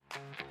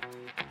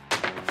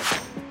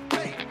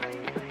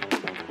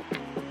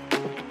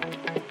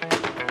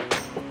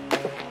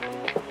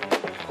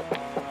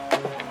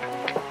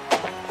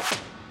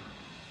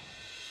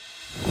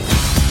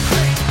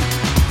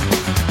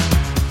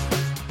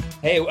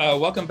Hey,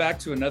 welcome back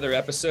to another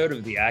episode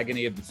of the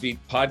Agony of Defeat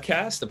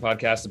podcast, a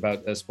podcast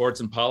about sports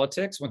and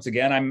politics. Once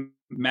again, I'm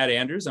Matt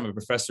Andrews. I'm a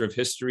professor of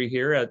history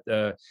here at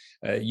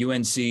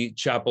UNC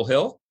Chapel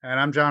Hill. And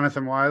I'm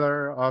Jonathan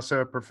Weiler, also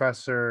a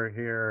professor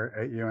here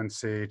at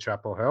UNC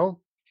Chapel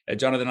Hill.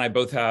 Jonathan and I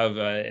both have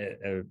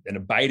an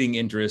abiding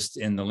interest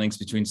in the links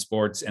between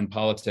sports and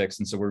politics.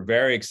 And so we're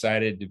very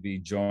excited to be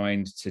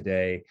joined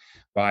today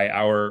by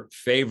our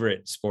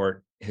favorite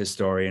sport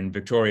historian,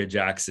 Victoria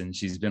Jackson.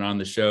 She's been on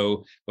the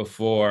show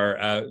before.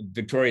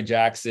 Victoria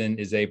Jackson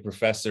is a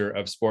professor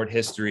of sport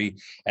history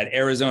at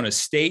Arizona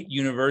State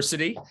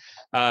University.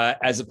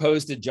 As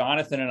opposed to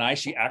Jonathan and I,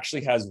 she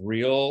actually has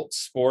real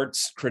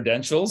sports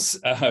credentials.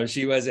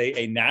 She was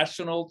a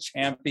national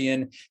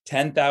champion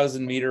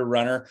 10,000 meter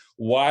runner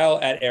while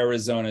at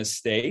Arizona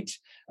State.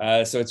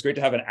 So it's great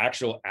to have an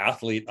actual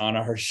athlete on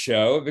our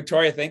show.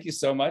 Victoria, thank you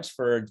so much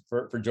for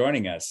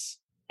joining us.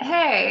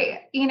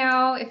 Hey,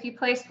 if you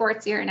play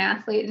sports, you're an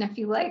athlete. And if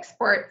you like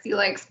sports, you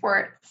like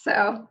sports.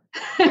 So,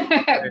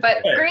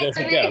 but great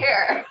to be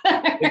here.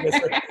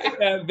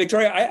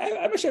 Victoria,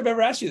 I'm not sure I've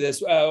ever asked you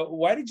this.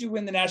 Why did you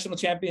win the national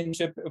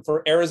championship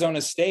for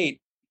Arizona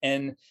State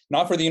and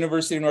not for the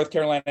University of North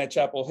Carolina at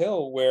Chapel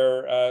Hill,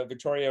 where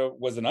Victoria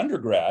was an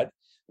undergrad?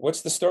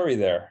 What's the story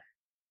there?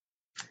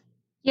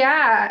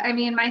 Yeah,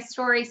 my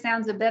story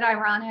sounds a bit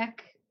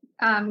ironic.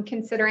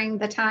 Considering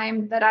the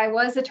time that I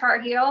was a Tar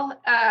Heel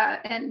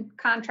and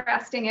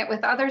contrasting it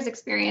with others'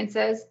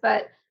 experiences.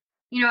 But,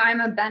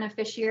 I'm a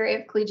beneficiary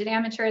of collegiate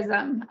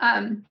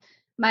amateurism.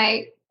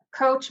 My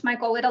coach,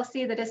 Michael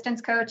Whittlesey, the distance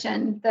coach,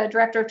 and the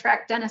director of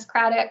track, Dennis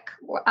Craddock,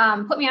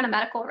 put me on a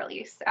medical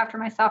release after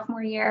my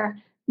sophomore year,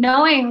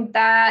 knowing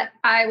that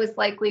I was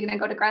likely going to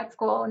go to grad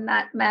school. And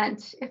that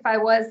meant if I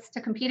was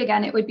to compete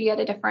again, it would be at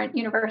a different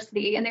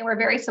university. And they were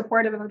very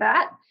supportive of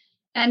that.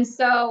 And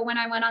so when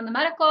I went on the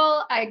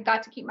medical, I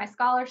got to keep my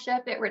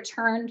scholarship. It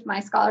returned my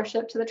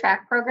scholarship to the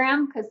track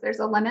program because there's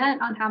a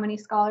limit on how many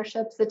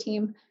scholarships a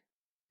team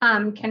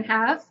can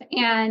have.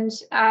 And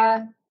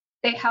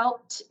they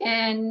helped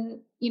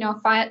in,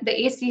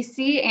 the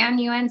ACC and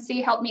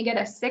UNC helped me get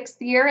a 6th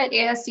year at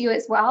ASU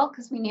as well,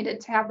 because we needed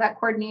to have that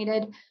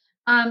coordinated.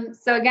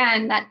 So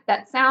again,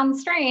 that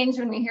sounds strange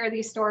when we hear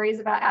these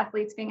stories about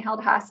athletes being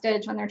held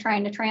hostage when they're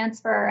trying to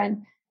transfer.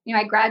 And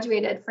I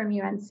graduated from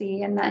UNC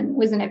and then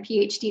was in a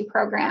PhD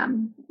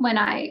program when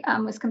I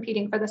was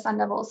competing for the Sun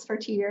Devils for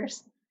 2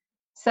 years.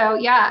 So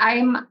yeah,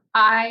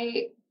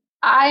 I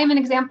am an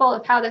example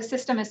of how the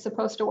system is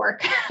supposed to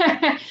work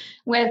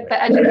with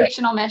the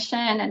educational mission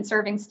and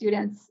serving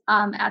students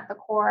at the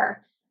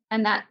core.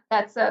 And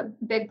that's a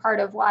big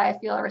part of why I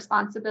feel a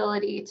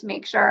responsibility to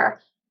make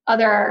sure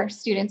other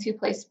students who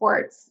play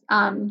sports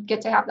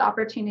get to have the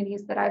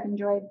opportunities that I've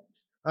enjoyed.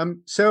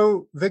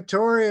 So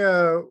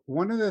Victoria,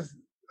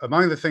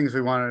 among the things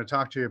we wanted to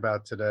talk to you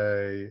about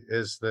today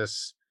is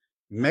this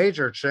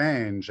major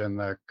change in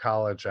the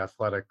college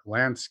athletic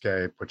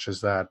landscape, which is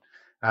that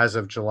as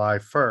of July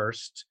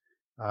 1st,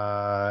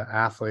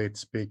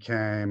 athletes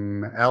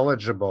became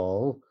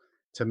eligible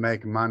to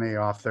make money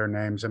off their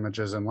names,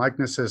 images, and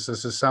likenesses.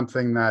 This is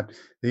something that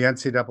the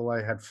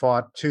NCAA had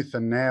fought tooth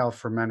and nail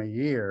for many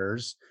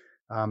years.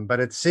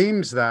 But it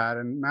seems that,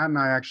 and Matt and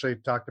I actually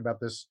talked about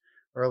this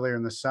earlier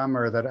in the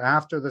summer, that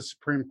after the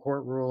Supreme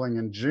Court ruling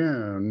in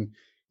June,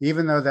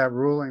 even though that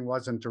ruling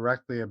wasn't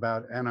directly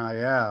about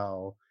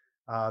NIL,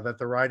 that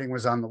the writing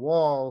was on the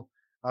wall,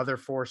 other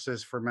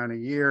forces for many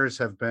years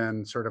have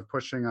been sort of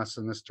pushing us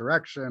in this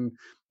direction.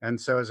 And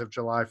so as of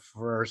July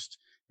 1st,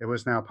 it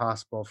was now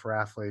possible for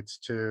athletes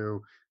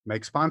to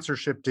make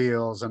sponsorship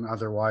deals and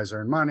otherwise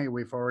earn money.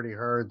 We've already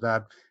heard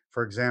that,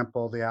 for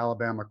example, the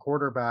Alabama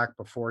quarterback,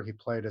 before he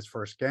played his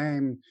first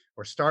game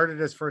or started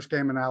his first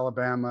game in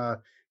Alabama,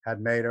 had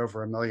made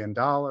over $1 million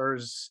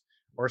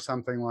or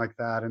something like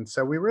that. And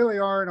so we really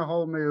are in a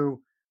whole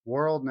new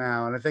world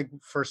now. And I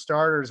think for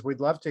starters, we'd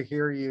love to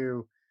hear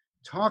you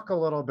talk a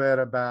little bit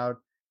about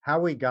how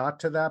we got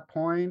to that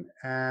point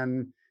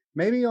and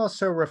maybe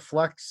also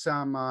reflect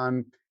some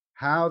on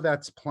how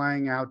that's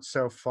playing out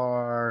so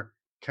far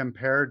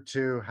compared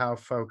to how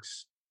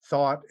folks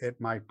thought it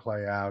might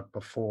play out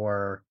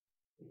before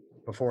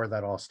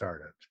that all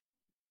started.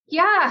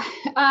 Yeah.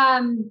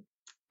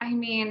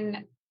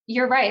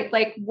 You're right.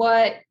 Like,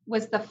 what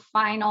was the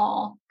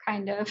final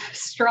kind of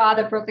straw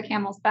that broke the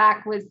camel's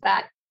back was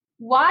that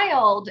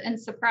wild and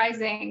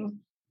surprising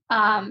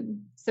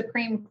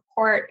Supreme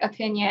Court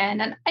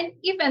opinion. And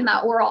even the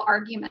oral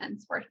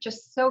arguments were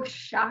just so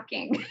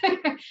shocking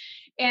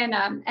in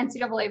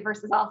NCAA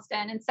versus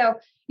Alston. And so,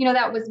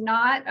 that was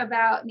not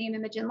about name,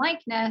 image, and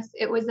likeness.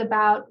 It was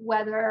about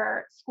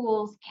whether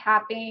schools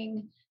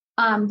capping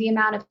the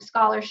amount of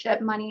scholarship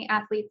money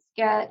athletes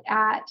get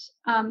at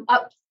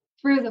up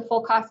through the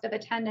full cost of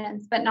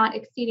attendance, but not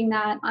exceeding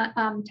that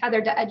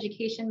tethered to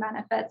education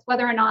benefits,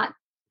 whether or not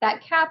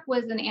that cap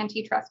was an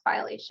antitrust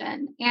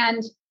violation.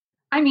 And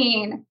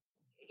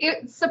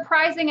it's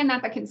surprising in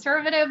that the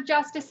conservative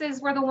justices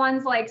were the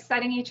ones like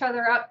setting each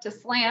other up to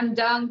slam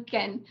dunk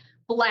and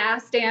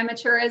blast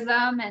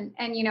amateurism,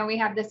 and we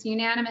have this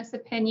unanimous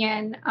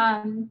opinion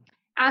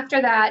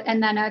after that,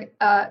 and then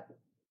a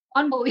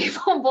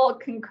unbelievable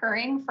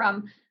concurring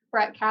from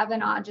Brett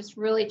Kavanaugh, just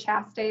really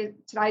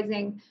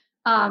chastising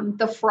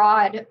the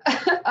fraud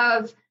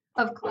of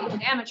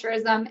collegiate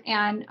amateurism,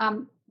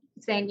 and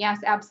saying, yes,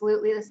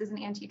 absolutely, this is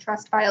an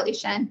antitrust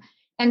violation.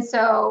 And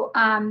so,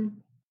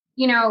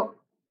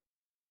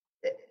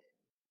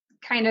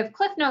 kind of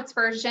Cliff Notes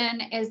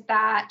version is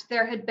that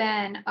there had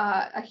been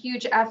a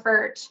huge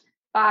effort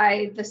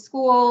by the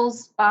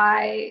schools,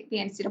 by the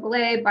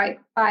NCAA,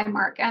 by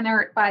Mark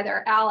Emmert, by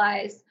their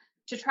allies,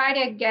 to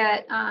try to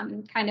get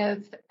kind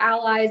of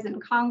allies in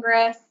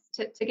Congress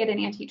to get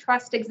an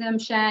antitrust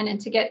exemption and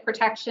to get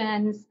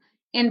protections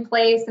in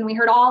place. And we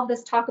heard all of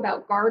this talk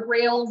about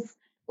guardrails,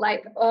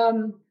 like,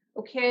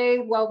 okay,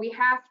 well, we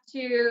have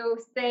to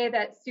say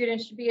that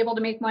students should be able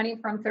to make money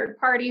from third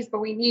parties, but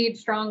we need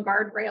strong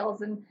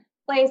guardrails in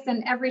place.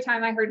 And every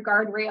time I heard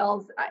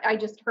guardrails, I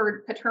just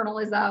heard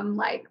paternalism,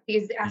 like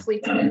these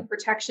athletes need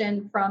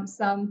protection from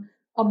some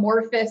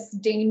amorphous,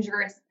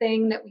 dangerous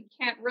thing that we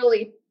can't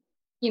really,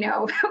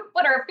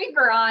 put our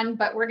finger on,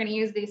 but we're going to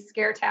use these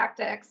scare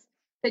tactics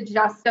to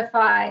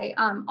justify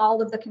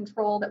all of the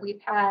control that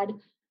we've had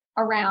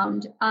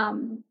around,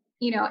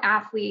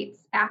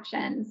 athletes'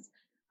 actions.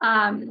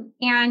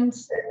 And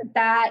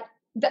that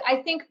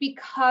I think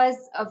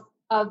because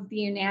of the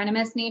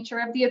unanimous nature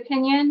of the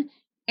opinion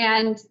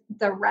and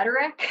the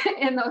rhetoric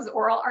in those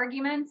oral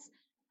arguments,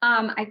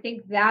 I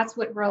think that's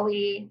what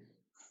really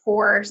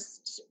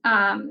forced,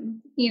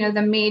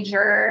 the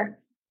major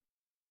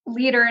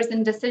leaders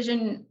and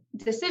decision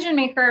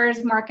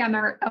makers, Mark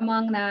Emmert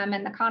among them,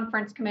 and the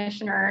conference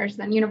commissioners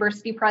and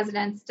university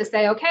presidents to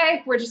say,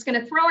 okay, we're just going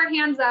to throw our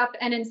hands up,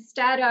 and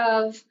instead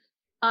of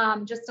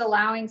just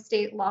allowing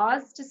state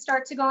laws to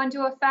start to go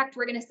into effect,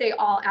 we're going to say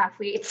all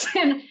athletes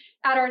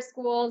at our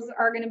schools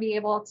are going to be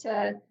able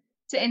to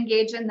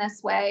engage in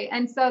this way.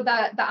 And so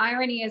the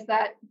irony is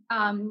that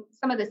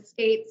some of the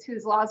states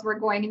whose laws were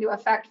going into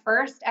effect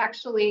first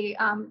actually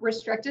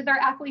restricted their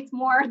athletes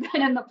more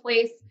than in the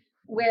place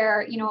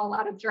where, a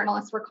lot of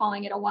journalists were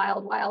calling it a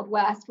wild, wild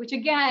west, which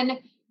again,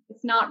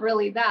 it's not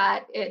really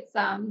that. It's,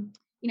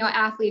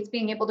 athletes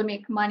being able to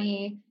make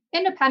money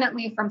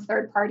independently from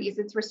third parties.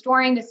 It's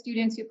restoring to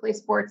students who play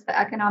sports the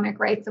economic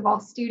rights of all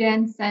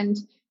students. And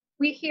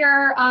we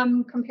hear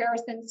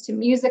comparisons to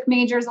music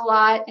majors a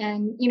lot.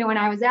 And, when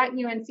I was at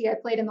UNC, I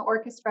played in the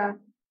orchestra,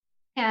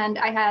 and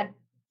I had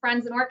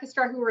friends in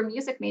orchestra who were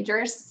music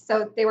majors.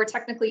 So they were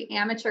technically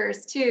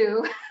amateurs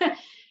too.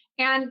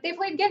 And they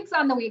played gigs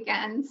on the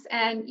weekends,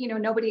 and,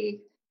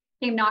 nobody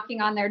came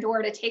knocking on their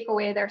door to take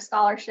away their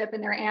scholarship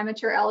and their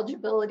amateur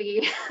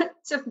eligibility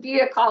to be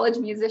a college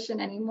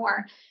musician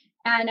anymore.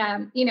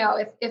 And,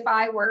 if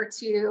I were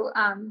to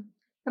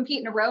compete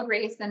in a road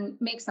race and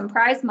make some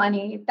prize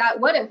money, that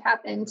would have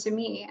happened to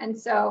me. And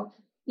so,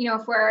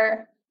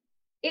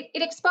 it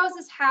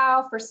exposes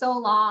how for so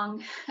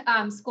long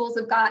schools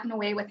have gotten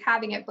away with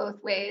having it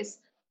both ways,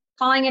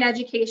 calling it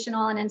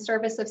educational and in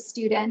service of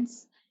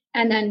students,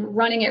 and then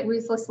running it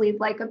ruthlessly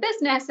like a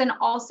business, and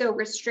also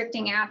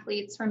restricting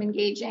athletes from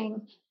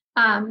engaging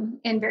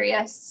in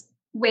various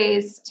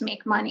ways to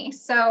make money.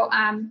 So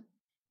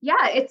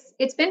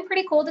it's been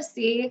pretty cool to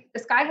see. The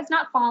sky has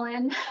not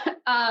fallen.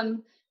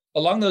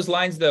 Along those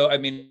lines, though, I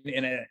mean,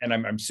 and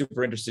I'm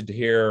super interested to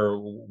hear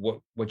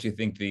what you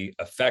think the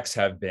effects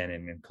have been,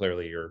 and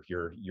clearly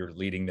you're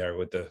leading there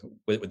with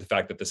the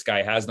fact that the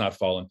sky has not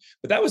fallen.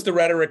 But that was the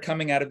rhetoric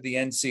coming out of the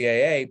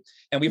NCAA,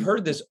 and we've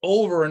heard this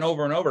over and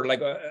over and over.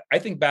 Like I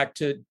think back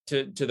to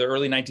the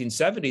early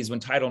 1970s when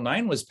Title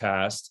IX was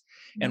passed,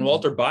 and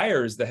Walter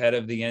Byers, the head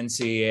of the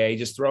NCAA,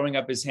 just throwing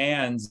up his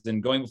hands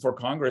and going before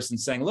Congress and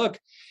saying, look,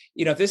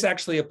 if this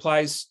actually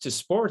applies to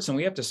sports and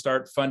we have to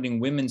start funding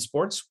women's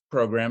sports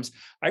programs,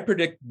 I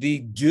predict the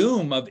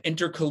doom of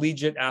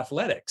intercollegiate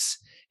athletics.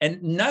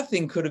 And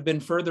nothing could have been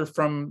further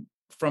from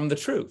the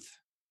truth.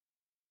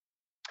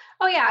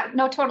 Oh yeah,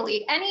 no,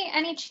 totally.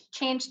 Any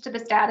change to the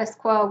status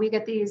quo, we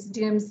get these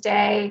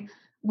doomsday,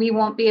 we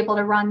won't be able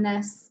to run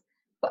this.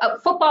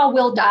 Football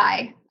will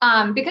die,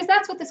 because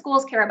that's what the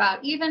schools care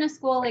about. Even a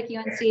school like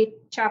UNC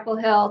Chapel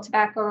Hill,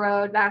 Tobacco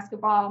Road,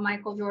 basketball,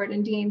 Michael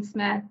Jordan, Dean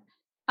Smith,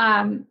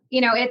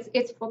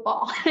 it's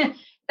football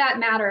that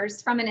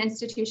matters from an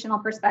institutional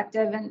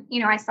perspective. And,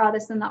 I saw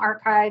this in the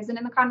archives and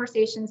in the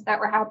conversations that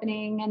were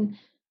happening.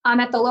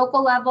 And at the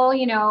local level,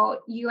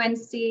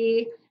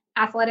 UNC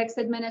athletics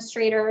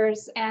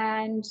administrators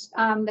and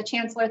the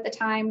chancellor at the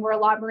time were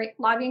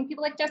lobbying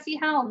people like Jesse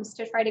Helms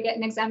to try to get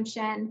an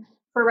exemption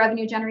for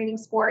revenue generating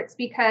sports,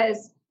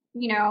 because,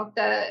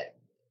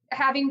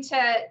 having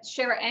to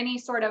share any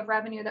sort of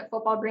revenue that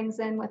football brings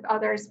in with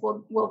others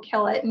will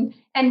kill it.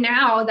 And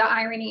now the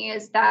irony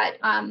is that,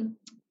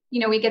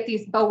 we get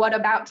these, but what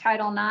about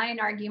Title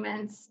IX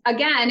arguments?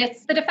 Again,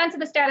 it's the defense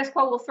of the status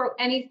quo. Will throw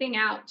anything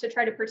out to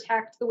try to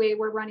protect the way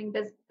we're running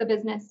the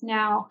business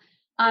now.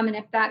 And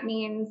if that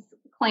means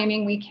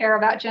claiming we care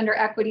about gender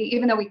equity,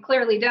 even though we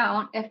clearly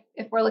don't,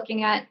 if we're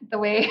looking at the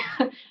way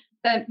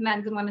the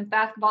men's and women's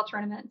basketball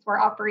tournaments were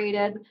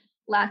operated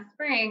last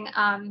spring,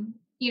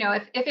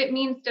 if it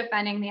means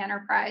defending the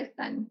enterprise,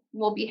 then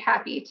we'll be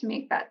happy to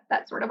make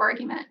that sort of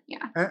argument.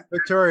 Yeah.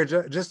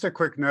 Victoria, just a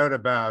quick note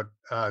about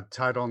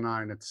Title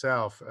IX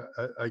itself.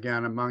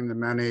 Again, among the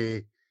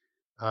many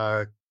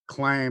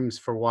claims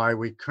for why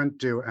we couldn't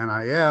do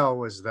NIL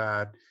was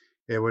that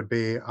it would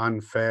be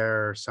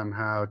unfair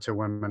somehow to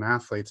women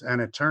athletes. And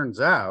it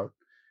turns out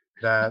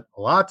that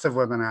lots of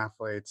women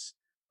athletes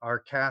are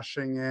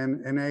cashing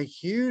in a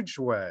huge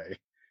way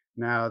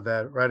now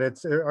that, right,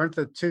 aren't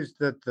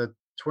the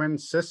twin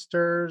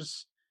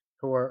sisters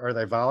who are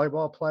they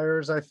volleyball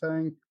players, I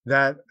think,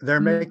 that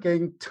they're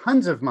making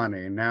tons of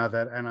money now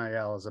that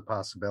NIL is a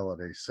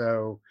possibility.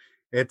 So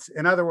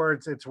in other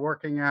words, it's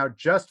working out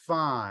just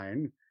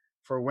fine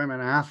for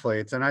women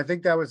athletes. And I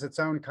think that was its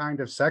own kind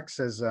of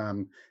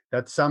sexism,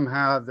 that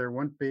somehow there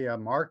wouldn't be a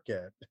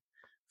market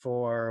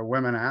for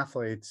women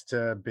athletes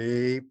to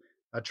be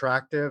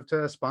attractive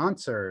to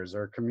sponsors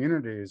or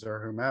communities or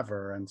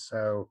whomever. And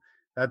so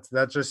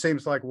that just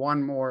seems like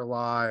one more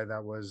lie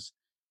that was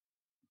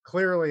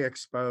clearly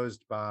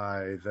exposed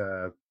by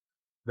the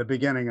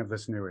beginning of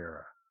this new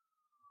era.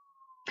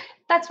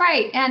 That's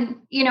right. And,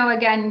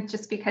 again,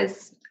 just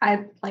because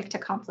I like to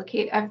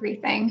complicate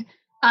everything,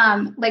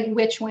 like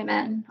which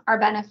women are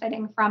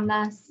benefiting from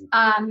this,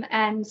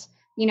 and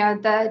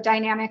the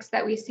dynamics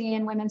that we see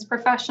in women's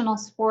professional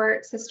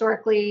sports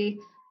historically,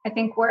 I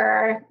think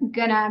we're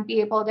gonna be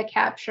able to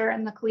capture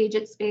in the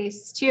collegiate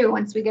space too,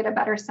 once we get a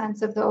better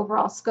sense of the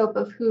overall scope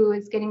of who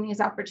is getting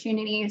these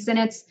opportunities. And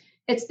it's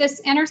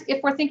this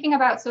if we're thinking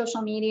about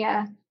social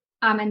media,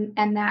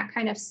 and that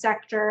kind of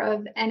sector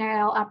of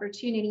NIL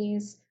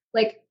opportunities,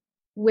 like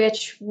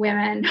which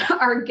women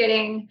are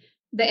getting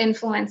the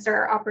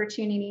influencer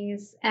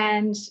opportunities,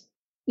 and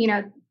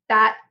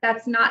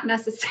that's not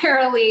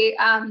necessarily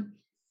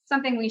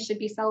something we should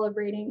be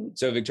celebrating.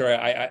 So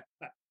Victoria,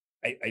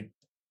 I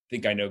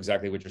think I know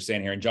exactly what you're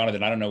saying here. And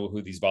Jonathan, I don't know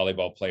who these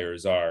volleyball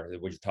players are,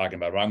 what you're talking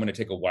about, but I'm going to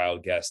take a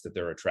wild guess that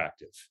they're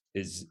attractive.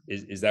 Is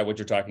that what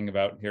you're talking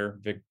about here,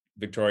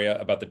 Victoria,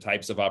 about the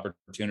types of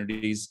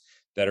opportunities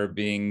that are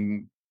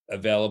being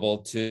available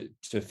to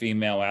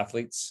female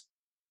athletes?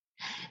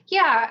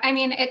 Yeah, I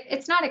mean,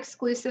 it's not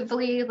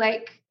exclusively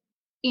like,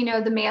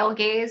 the male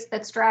gaze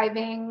that's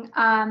driving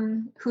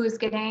who's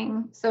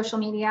getting social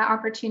media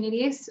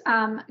opportunities,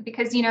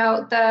 because,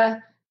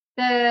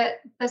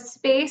 the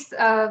space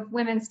of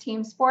women's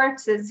team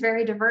sports is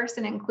very diverse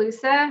and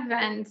inclusive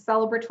and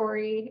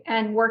celebratory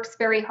and works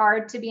very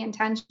hard to be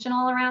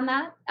intentional around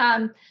that.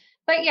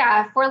 But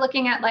yeah, if we're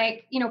looking at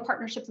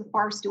partnerships with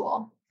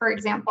Barstool, for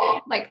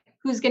example, like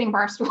who's getting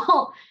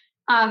Barstool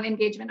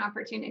engagement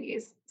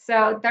opportunities.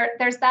 So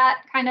there's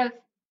that kind of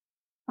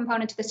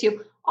component to this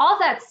too. All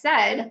that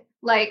said,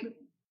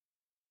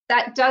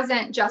 that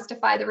doesn't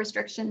justify the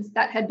restrictions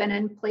that had been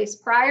in place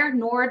prior,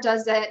 nor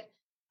does it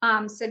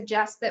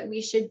suggest that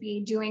we should be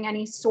doing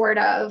any sort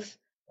of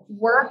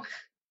work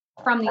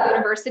from the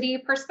university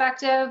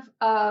perspective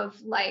of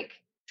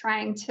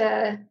trying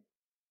to,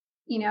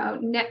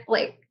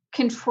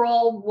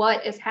 control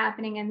what is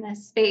happening in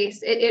this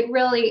space. It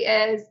really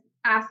is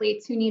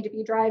athletes who need to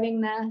be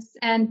driving this,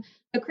 and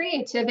the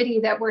creativity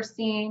that we're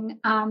seeing,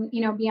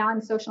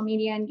 beyond social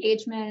media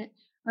engagement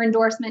or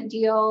endorsement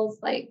deals,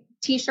 like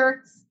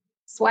t-shirts,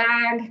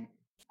 swag,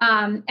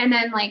 and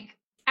then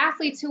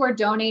athletes who are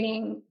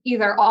donating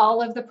either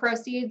all of the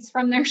proceeds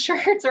from their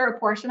shirts or a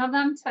portion of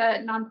them to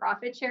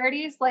nonprofit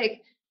charities.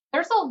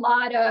 There's a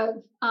lot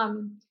of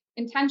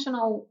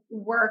intentional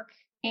work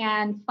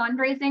and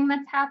fundraising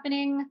that's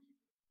happening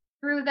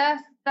through this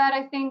that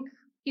I think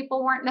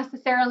people weren't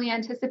necessarily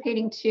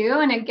anticipating too.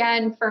 And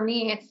again, for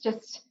me, it's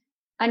just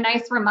a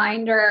nice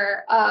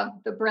reminder of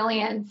the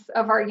brilliance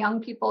of our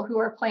young people who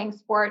are playing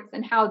sports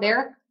and how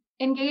they're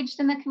engaged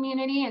in the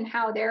community and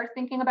how they're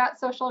thinking about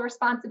social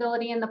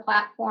responsibility and the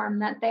platform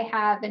that they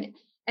have, and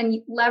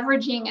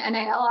leveraging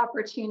NIL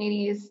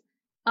opportunities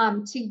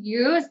to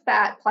use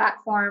that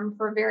platform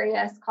for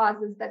various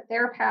causes that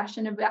they're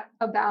passionate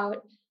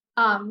about.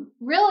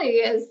 Really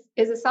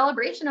is a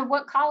celebration of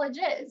what college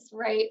is,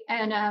 right?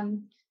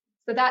 And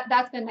so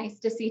that's been nice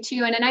to see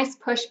too, and a nice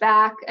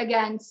pushback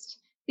against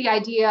the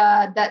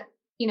idea that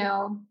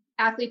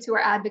athletes who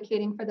are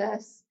advocating for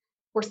this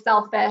were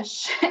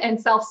selfish and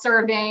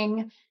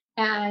self-serving,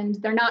 and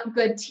they're not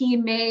good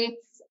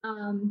teammates.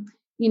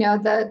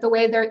 The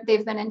way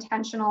they've been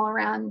intentional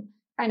around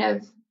kind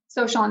of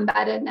social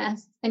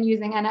embeddedness and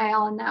using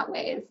NIL in that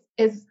way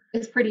is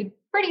pretty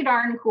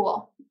darn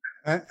cool.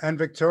 And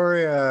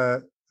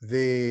Victoria,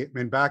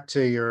 back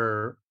to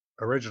your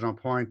original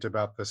point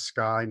about the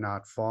sky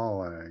not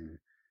falling.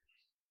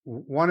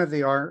 One of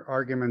the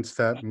arguments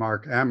that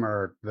Mark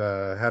Emmert,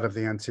 the head of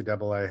the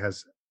NCAA,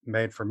 has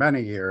made for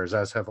many years,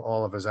 as have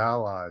all of his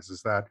allies,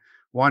 is that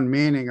one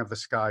meaning of the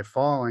sky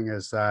falling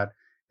is that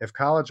if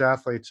college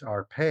athletes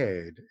are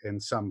paid in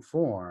some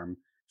form,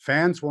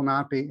 fans will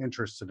not be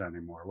interested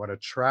anymore. What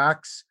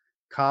attracts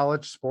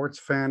college sports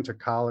fan to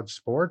college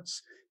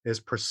sports is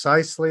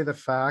precisely the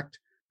fact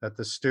that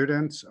the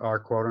students are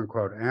quote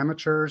unquote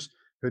amateurs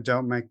who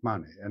don't make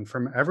money. And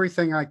from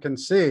everything I can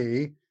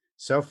see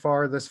so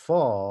far this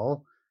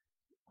fall,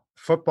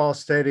 football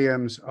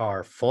stadiums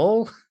are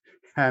full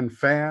and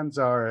fans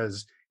are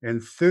as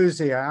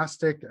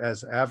enthusiastic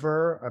as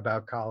ever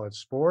about college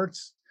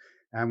sports.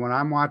 And when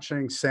I'm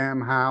watching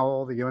Sam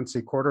Howell, the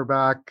UNC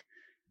quarterback,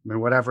 I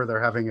mean, whatever,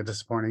 they're having a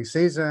disappointing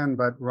season,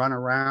 but run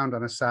around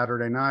on a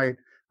Saturday night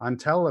on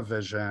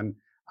television,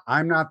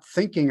 I'm not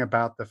thinking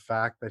about the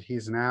fact that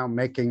he's now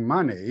making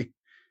money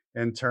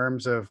in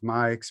terms of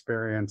my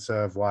experience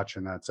of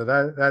watching that. So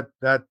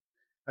that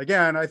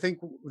again, I think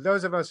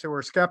those of us who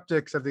were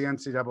skeptics of the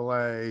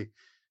NCAA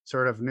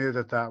sort of knew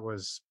that that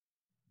was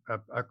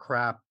a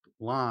crap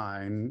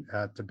line,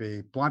 to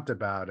be blunt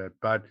about it.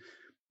 But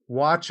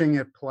watching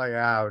it play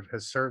out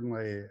has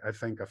certainly, I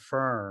think,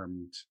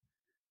 affirmed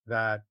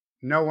that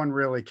no one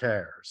really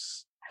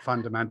cares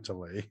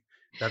fundamentally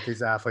that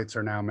these athletes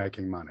are now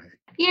making money.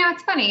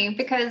 It's funny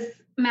because,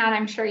 Matt,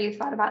 I'm sure you've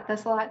thought about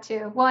this a lot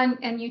too. Well,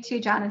 and you too,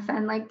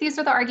 Jonathan, like these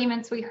are the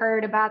arguments we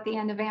heard about the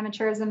end of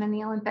amateurism in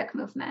the Olympic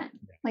movement.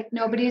 Like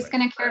nobody's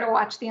going to care to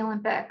watch the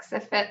Olympics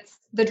if it's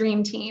the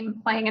dream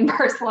team playing in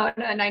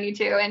Barcelona in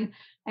 92. And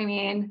I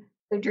mean,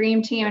 the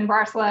dream team in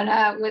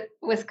Barcelona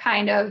was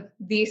kind of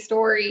the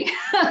story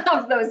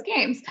of those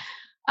games.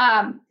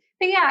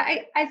 But yeah,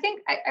 I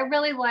think I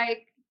really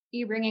like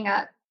you bringing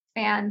up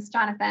fans,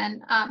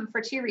 Jonathan, for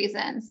two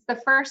reasons.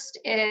 The first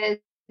is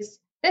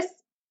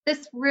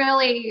this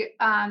really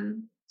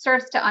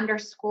serves to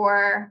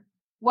underscore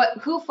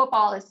who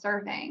football is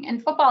serving.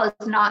 And football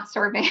is not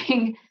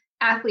serving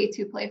athletes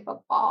who play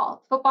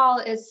football. Football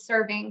is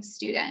serving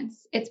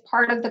students. It's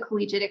part of the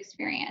collegiate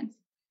experience.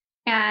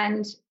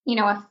 And,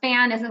 a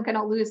fan isn't going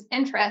to lose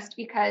interest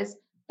because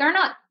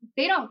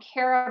they don't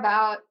care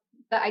about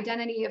the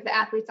identity of the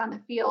athletes on the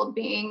field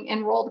being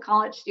enrolled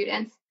college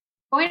students.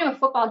 Going to a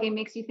football game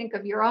makes you think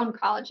of your own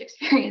college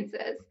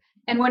experiences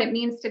and what it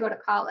means to go to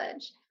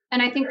college.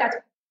 And I think that's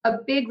a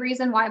big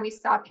reason why we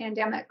saw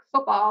pandemic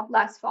football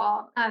last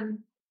fall.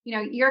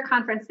 Your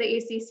conference, the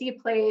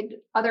ACC, played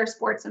other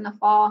sports in the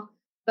fall,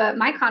 but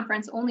my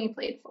conference only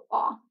played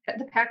football.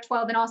 The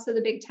Pac-12 and also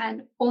the Big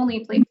Ten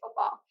only played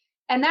football.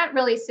 And that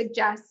really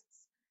suggests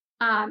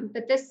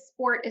that this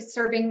sport is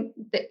serving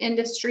the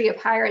industry of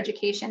higher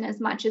education as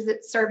much as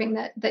it's serving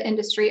the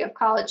industry of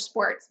college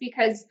sports,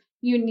 because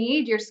you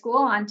need your school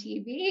on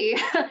TV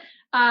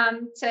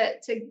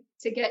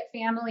to get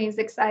families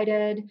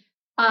excited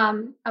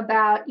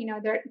about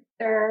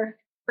their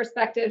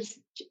prospective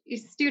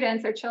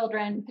students or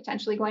children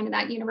potentially going to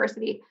that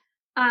university.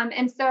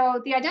 And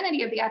so the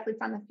identity of the athletes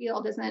on the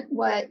field isn't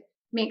what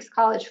makes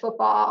college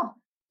football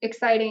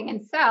exciting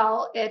and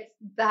sell. It's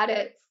that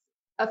it's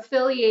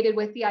affiliated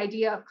with the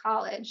idea of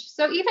college.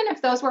 So even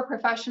if those were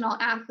professional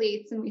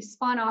athletes and we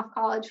spun off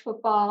college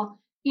football,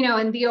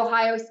 and the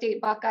Ohio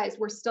State Buckeyes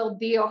were still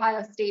the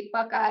Ohio State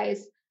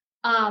Buckeyes,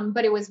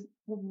 but it was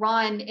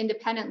run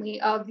independently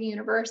of the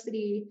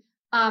university,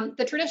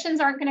 the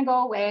traditions aren't going to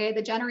go away.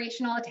 The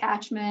generational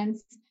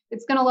attachments,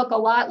 it's going to look a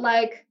lot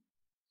like,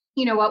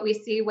 what we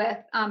see with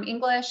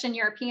English and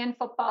European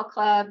football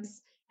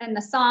clubs and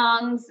the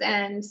songs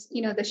and,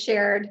 the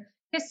shared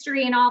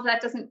history and all of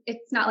that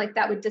it's not like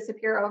that would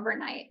disappear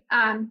overnight.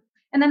 And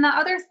then the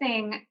other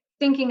thing,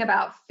 thinking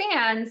about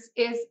fans,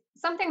 is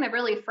something that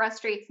really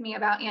frustrates me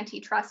about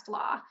antitrust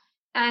law.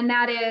 And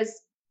that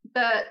is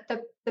the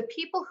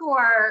people who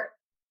are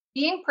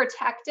being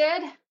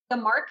protected, the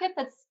market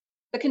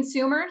the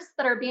consumers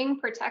that are being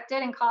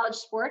protected in college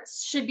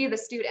sports should be the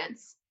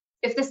students.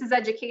 If this is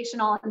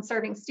educational and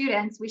serving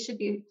students, we should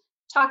be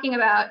talking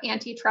about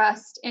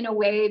antitrust in a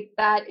way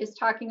that is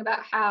talking about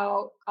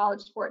how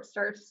college sports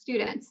serves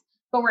students.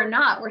 But we're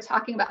not. We're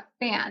talking about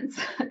fans.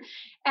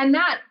 And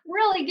that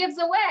really gives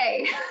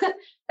away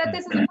that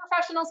this is a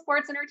professional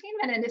sports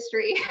entertainment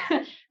industry,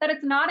 that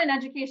it's not an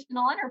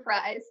educational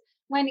enterprise,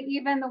 when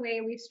even the way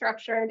we've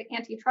structured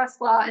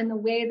antitrust law and the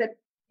way that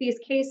these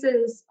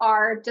cases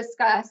are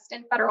discussed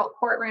in federal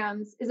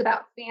courtrooms is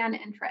about fan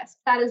interest.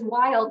 That is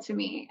wild to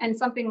me and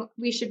something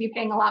we should be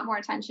paying a lot more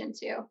attention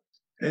to.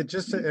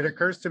 It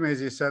occurs to me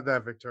as you said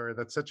that, Victoria,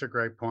 that's such a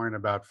great point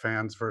about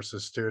fans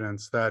versus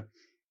students, that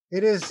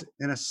it is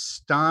an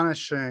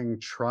astonishing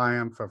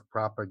triumph of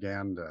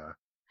propaganda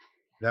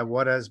that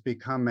what has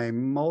become a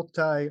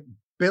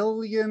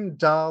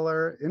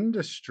multi-billion-dollar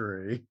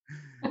industry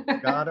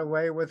got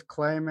away with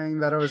claiming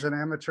that it was an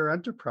amateur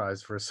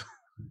enterprise for some.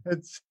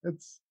 It's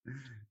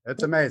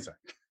amazing.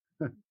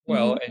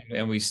 Well,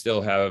 and we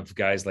still have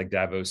guys like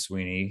Dabo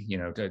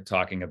Swinney,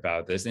 talking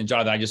about this. And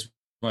Jonathan, I just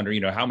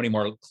wonder, how many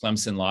more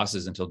Clemson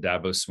losses until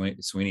Dabo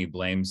Swinney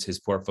blames his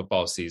poor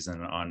football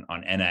season on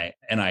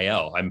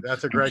NIL?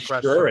 That's a great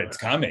question. Sure, it's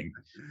coming.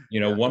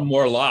 One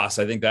more loss.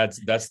 I think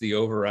that's the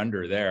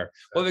over/under there.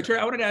 Well,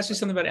 Victoria, I wanted to ask you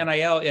something about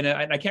NIL, and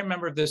I can't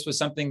remember if this was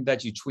something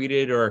that you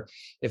tweeted or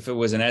if it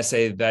was an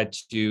essay that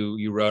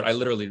you wrote. I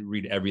literally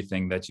read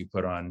everything that you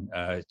put on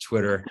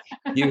Twitter.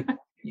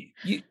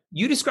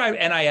 You describe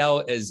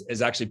NIL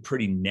as actually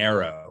pretty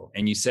narrow,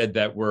 and you said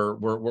that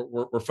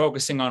we're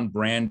focusing on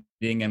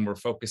branding and we're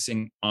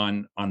focusing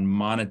on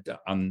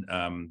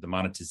the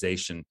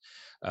monetization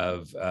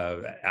of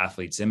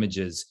athletes'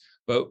 images,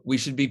 but we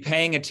should be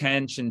paying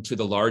attention to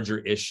the larger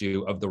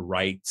issue of the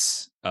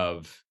rights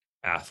of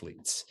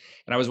athletes.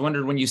 And I was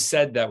wondering, when you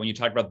said that, when you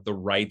talked about the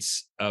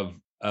rights of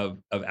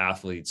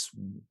athletes,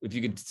 if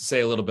you could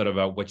say a little bit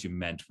about what you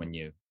meant when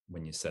you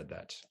said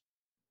that.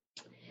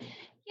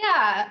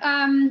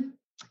 Yeah,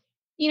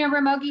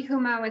 Ramogi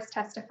Huma was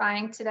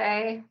testifying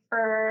today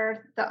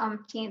for the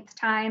umpteenth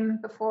time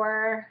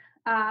before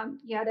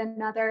yet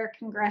another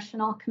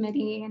congressional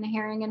committee in a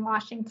hearing in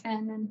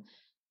Washington. And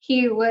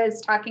he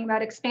was talking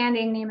about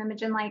expanding name,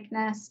 image, and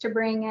likeness to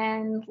bring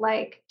in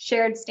like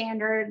shared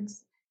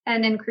standards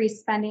and increase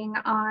spending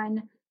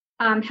on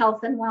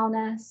health and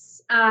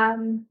wellness.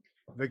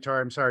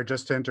 Victoria, I'm sorry,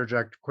 just to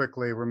interject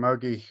quickly,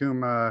 Ramogi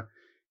Huma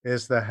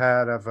is the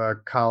head of a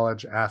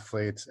college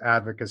athletes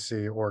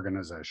advocacy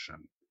organization.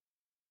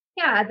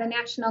 Yeah, the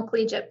National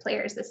Collegiate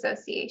Players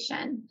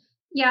Association.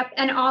 Yep,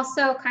 and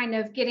also kind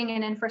of getting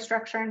an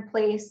infrastructure in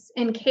place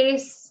in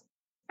case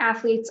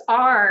athletes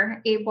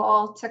are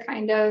able to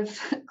kind of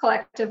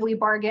collectively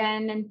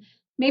bargain and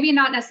maybe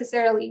not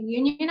necessarily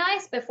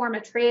unionize, but form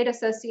a trade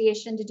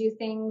association to do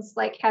things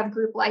like have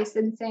group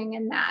licensing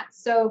and that.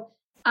 So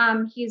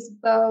he's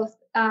both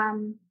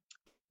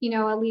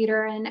a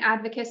leader in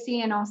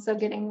advocacy and also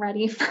getting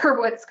ready for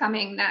what's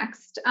coming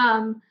next,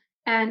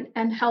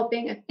 and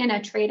helping in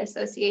a trade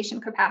association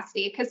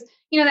capacity, because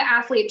the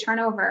athlete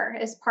turnover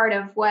is part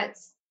of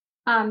what's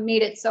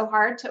made it so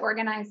hard to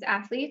organize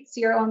athletes.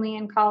 You're only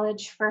in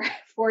college for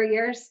 4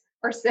 years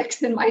or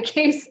 6 in my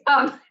case,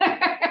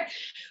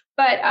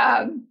 but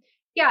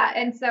yeah,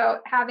 and so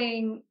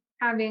having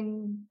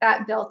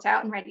that built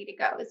out and ready to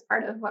go is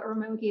part of what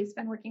Ramogi has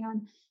been working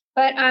on.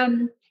 But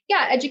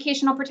yeah,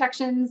 educational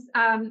protections.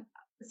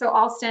 So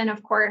Alston,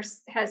 of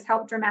course, has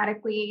helped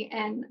dramatically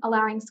in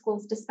allowing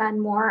schools to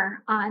spend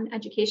more on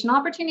educational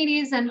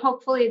opportunities. And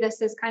hopefully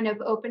this is kind of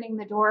opening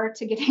the door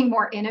to getting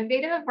more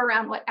innovative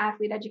around what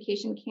athlete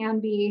education can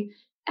be,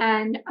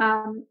 and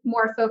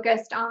more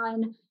focused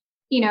on,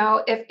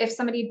 if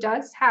somebody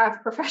does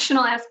have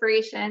professional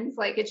aspirations,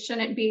 like it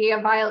shouldn't be a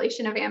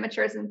violation of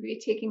amateurism, be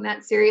taking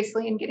that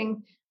seriously and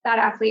getting that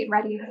athlete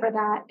ready for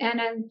that. And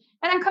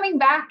then coming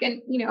back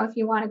and, if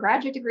you want a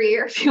graduate degree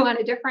or if you want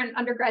a different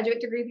undergraduate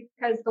degree,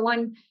 because the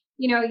one,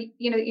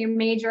 your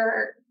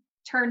major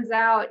turns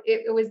out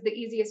it was the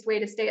easiest way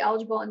to stay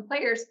eligible in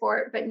player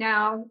sport. But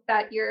now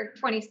that you're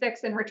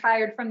 26 and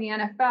retired from the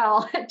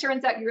NFL, it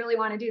turns out you really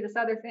want to do this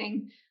other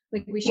thing.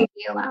 Like, we should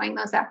be allowing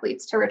those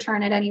athletes to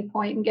return at any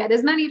point and get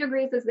as many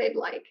degrees as they'd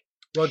like.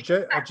 Well,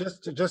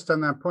 just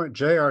on that point,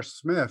 J.R.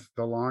 Smith,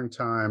 the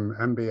longtime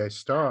NBA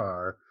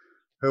star,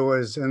 who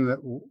was in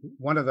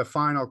one of the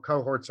final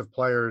cohorts of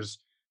players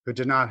who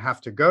did not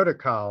have to go to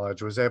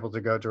college, was able to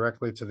go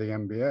directly to the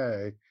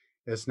NBA,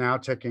 is now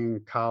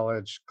taking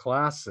college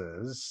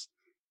classes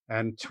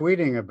and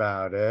tweeting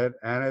about it.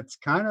 And it's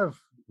kind of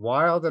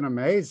wild and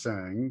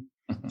amazing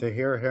to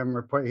hear him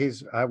report.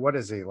 He's, what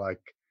is he,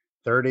 like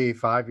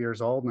 35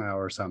 years old now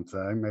or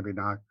something, maybe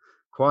not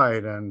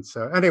quite. And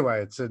so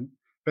anyway, it's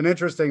been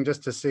interesting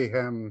just to see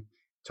him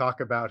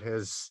talk about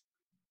his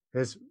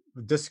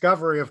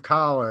discovery of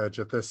college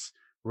at this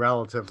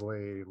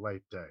relatively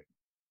late date.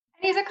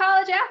 He's a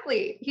college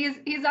athlete.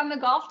 He's on the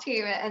golf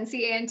team at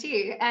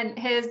NCAA, and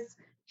his,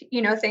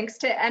 thanks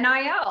to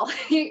NIL,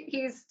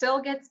 he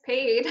still gets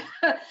paid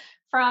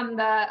from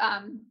the,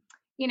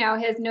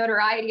 his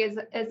notoriety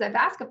as a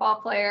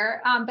basketball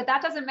player. But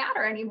that doesn't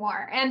matter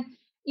anymore. And,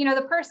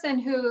 the person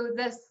who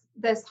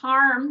this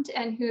harmed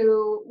and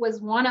who was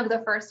one of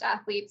the first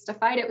athletes to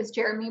fight it was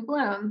Jeremy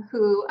Bloom,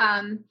 who,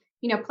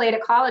 played a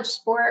college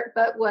sport,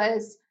 but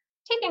was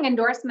taking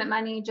endorsement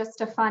money just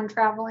to fund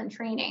travel and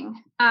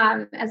training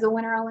as a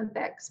Winter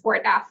Olympic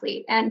sport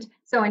athlete. And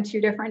so in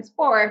 2 different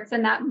sports,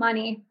 and that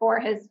money for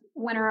his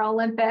Winter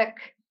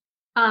Olympic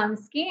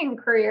skiing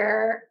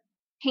career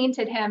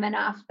painted him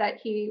enough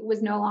that he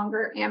was no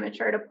longer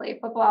amateur to play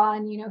football.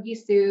 And, he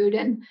sued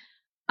and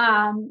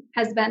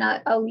has been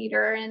a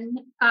leader in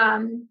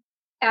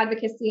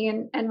advocacy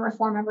and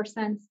reform ever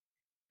since.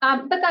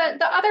 But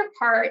the other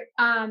part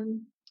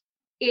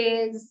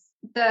is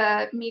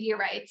the media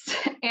rights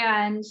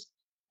and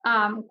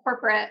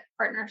corporate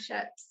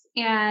partnerships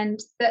and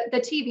the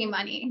TV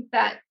money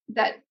that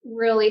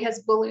really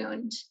has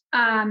ballooned.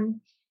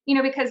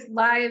 Because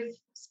live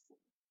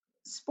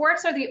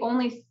sports are the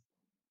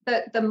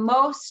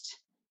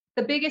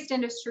biggest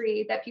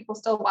industry that people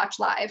still watch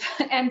live.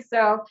 And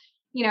so,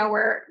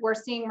 we're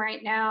seeing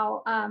right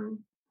now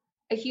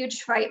a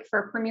huge fight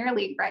for Premier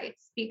League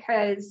rights,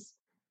 because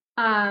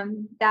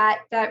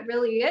that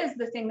really is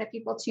the thing that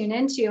people tune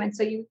into. And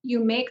so you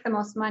make the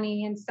most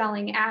money in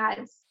selling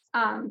ads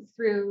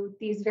through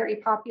these very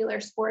popular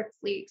sports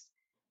leagues.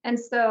 And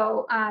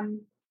so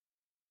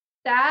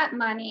that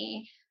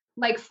money,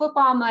 like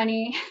football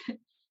money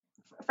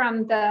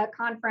from the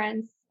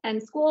conference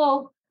and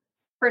school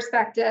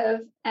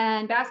perspective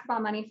and basketball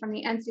money from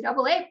the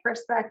NCAA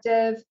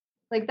perspective,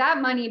 like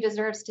that money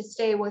deserves to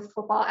stay with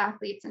football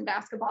athletes and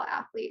basketball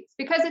athletes,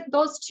 because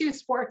those two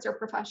sports are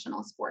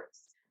professional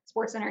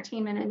sports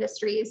entertainment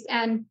industries.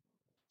 And,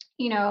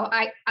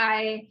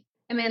 I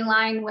am in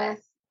line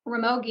with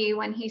Ramogi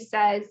when he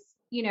says,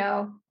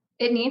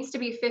 it needs to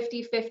be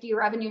 50-50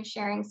 revenue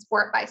sharing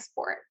sport by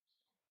sport.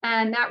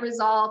 And that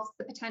resolves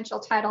the potential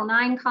Title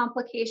IX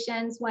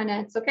complications when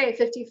it's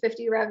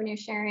 50-50 revenue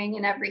sharing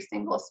in every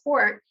single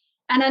sport.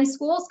 And then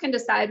schools can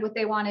decide what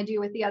they want to do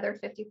with the other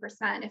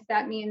 50%. If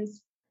that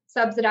means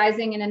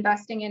subsidizing and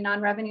investing in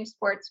non-revenue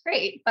sports,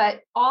 great.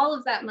 But all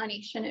of that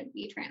money shouldn't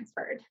be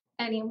transferred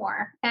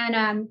anymore.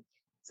 And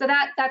so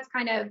that's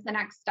kind of the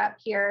next step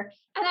here.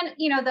 And then,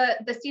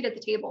 the seat at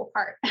the table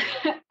part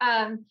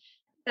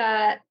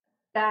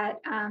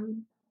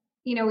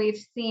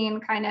we've seen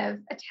kind of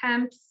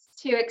attempts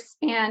to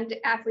expand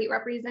athlete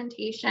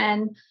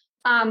representation.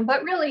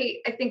 But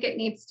really, I think it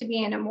needs to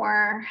be in a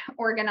more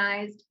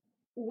organized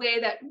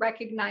way that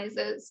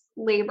recognizes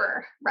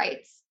labor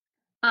rights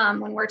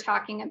when we're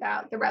talking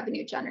about the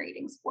revenue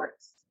generating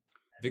sports.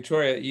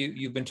 Victoria,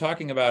 you've been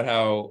talking about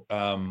how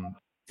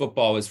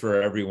football is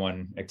for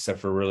everyone except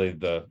for really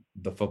the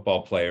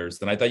football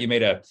players. And I thought you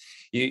made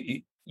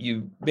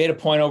a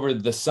point over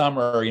the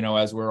summer,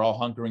 as we're all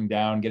hunkering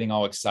down, getting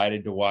all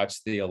excited to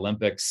watch the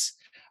Olympics.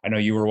 I know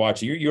you were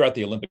watching, you were at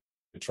the Olympic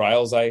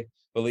trials, I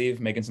believe,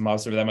 making some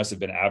observations. That must have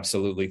been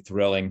absolutely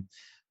thrilling.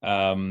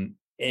 And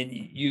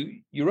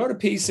you wrote a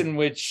piece in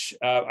which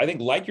I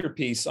think, like your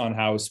piece on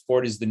how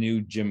sport is the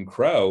new Jim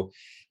Crow,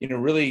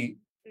 really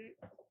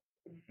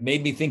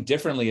made me think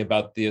differently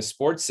about the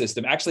sports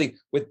system. Actually,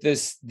 with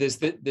this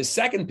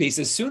second piece,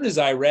 as soon as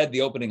I read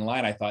the opening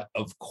line, I thought,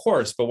 of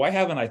course, but why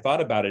haven't I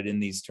thought about it in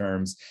these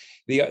terms?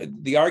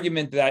 The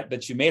argument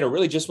that you made, or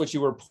really just what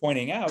you were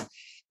pointing out,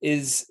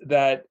 is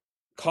that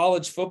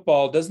college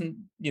football doesn't,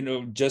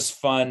 just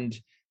fund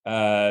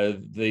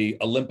the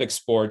Olympic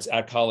sports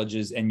at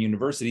colleges and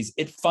universities.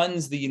 It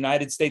funds the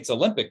United States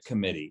Olympic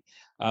Committee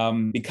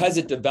because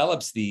it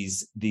develops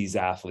these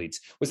athletes.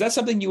 Was that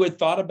something you had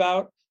thought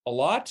about a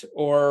lot,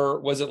 or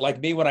was it like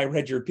me when I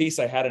read your piece?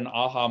 I had an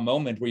aha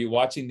moment where you're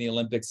watching the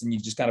Olympics and you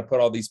just kind of put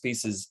all these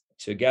pieces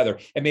together.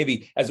 And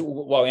maybe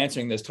while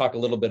answering this, talk a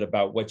little bit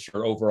about what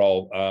your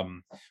overall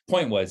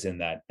point was in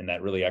that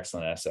really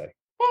excellent essay.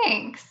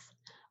 Thanks.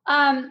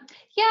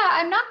 Yeah,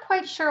 I'm not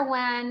quite sure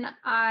when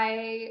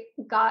I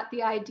got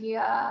the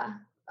idea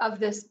of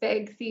this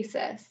big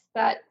thesis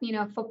that,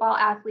 football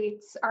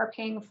athletes are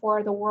paying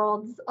for the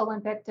world's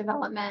Olympic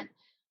development.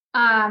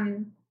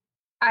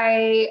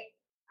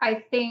 I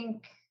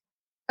think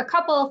a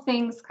couple of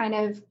things kind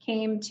of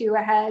came to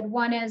a head.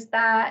 One is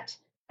that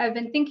I've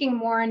been thinking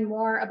more and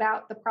more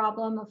about the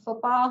problem of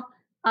football,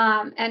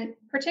 and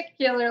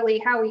particularly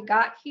how we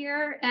got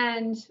here.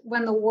 And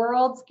when the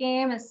world's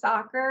game is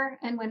soccer,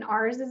 and when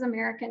ours is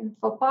American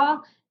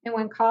football, and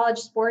when college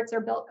sports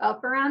are built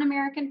up around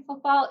American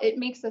football, it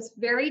makes us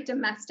very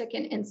domestic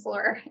and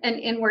insular and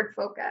inward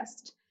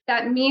focused.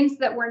 That means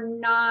that we're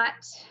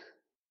not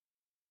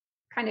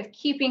kind of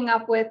keeping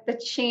up with the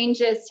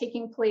changes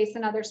taking place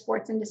in other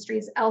sports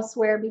industries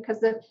elsewhere,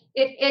 because it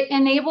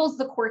enables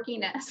the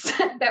quirkiness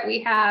that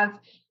we have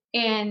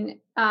in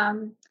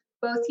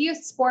both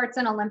youth sports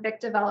and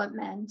Olympic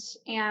development,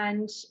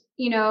 and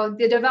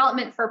the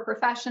development for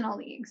professional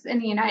leagues in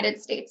the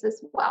United States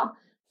as well.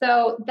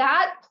 So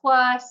that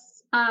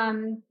plus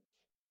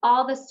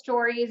all the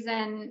stories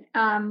and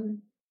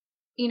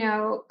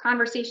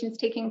conversations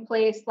taking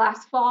place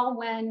last fall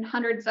when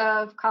hundreds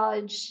of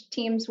college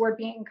teams were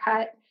being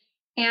cut.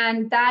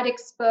 And that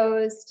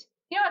exposed,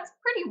 it's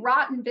pretty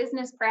rotten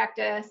business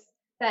practice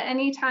that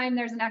anytime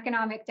there's an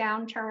economic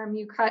downturn,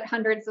 you cut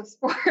hundreds of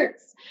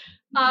sports.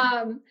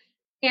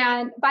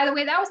 And by the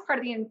way, that was part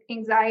of the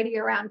anxiety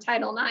around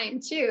Title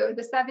IX too.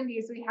 The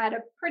 70s, we had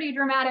a pretty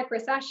dramatic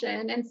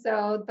recession. And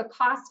so the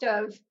cost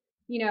of,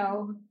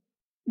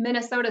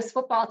 Minnesota's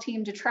football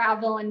team to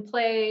travel and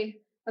play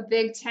a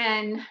Big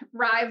Ten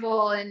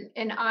rival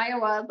in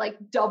Iowa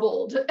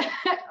doubled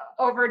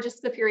over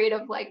just the period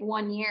of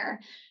 1 year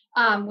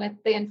with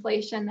the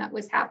inflation that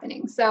was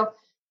happening. So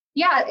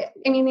yeah,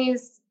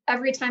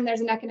 every time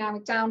there's an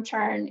economic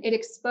downturn, it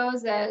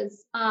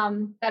exposes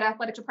that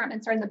athletic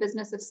departments are in the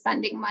business of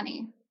spending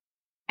money.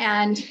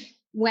 And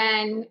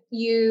when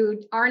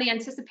you aren't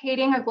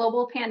anticipating a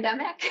global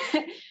pandemic,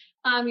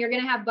 you're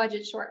going to have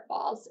budget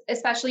shortfalls,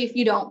 especially if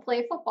you don't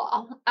play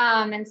football.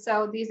 And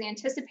so these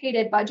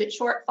anticipated budget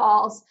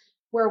shortfalls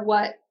were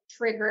what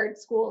triggered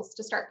schools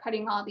to start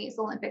cutting all these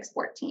Olympic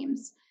sport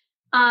teams.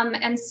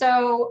 And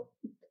so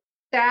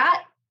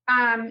that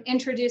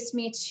introduced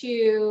me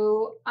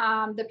to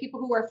the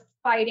people who were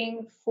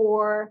fighting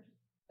for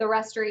the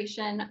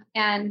restoration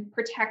and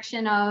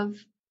protection of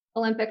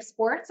Olympic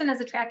sports. And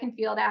as a track and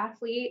field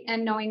athlete,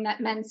 and knowing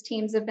that men's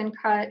teams have been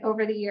cut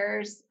over the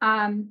years,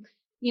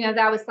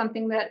 that was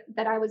something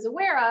that I was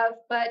aware of.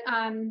 But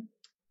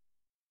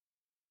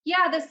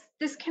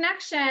this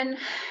connection,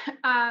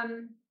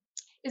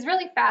 is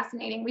really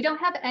fascinating. We don't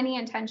have any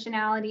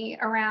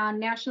intentionality around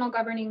national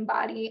governing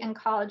body and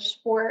college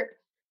sport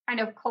kind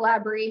of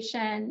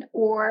collaboration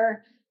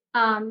or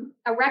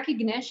a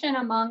recognition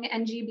among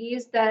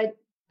NGBs that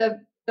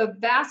the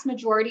vast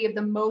majority of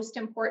the most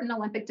important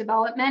Olympic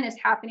development is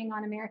happening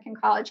on American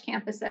college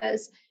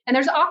campuses. And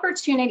there's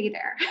opportunity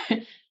there.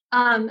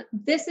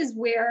 This is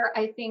where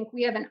I think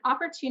we have an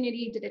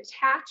opportunity to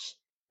detach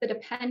the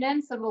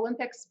dependence of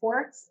Olympic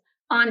sports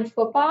on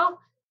football,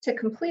 to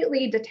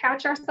completely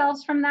detach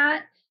ourselves from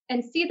that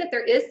and see that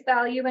there is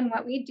value in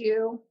what we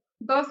do,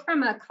 both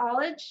from a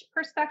college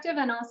perspective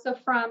and also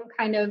from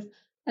kind of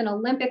an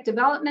Olympic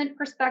development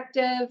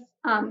perspective,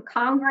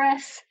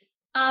 Congress,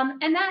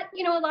 and that,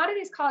 a lot of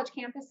these college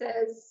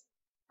campuses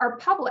are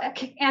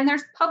public and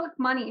there's public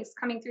monies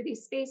coming through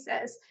these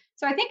spaces.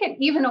 So I think it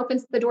even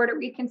opens the door to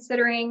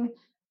reconsidering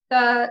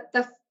the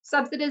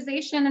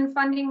subsidization and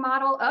funding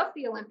model of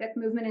the Olympic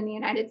movement in the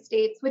United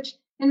States, which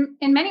in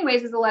many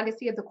ways is a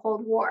legacy of the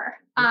Cold War.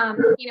 We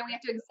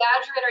have to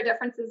exaggerate our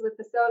differences with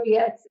the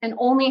Soviets and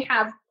only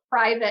have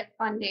private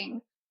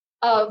funding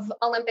of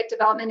Olympic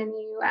development in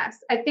the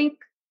US. I think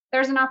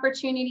there's an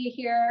opportunity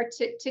here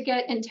to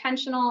get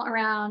intentional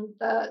around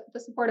the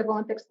support of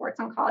Olympic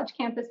sports on college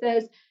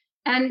campuses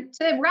and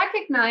to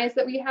recognize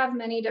that we have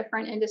many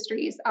different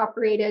industries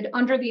operated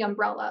under the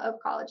umbrella of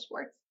college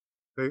sports.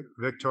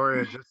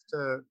 Victoria,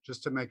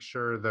 just to make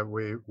sure that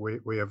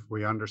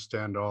we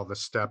understand all the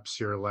steps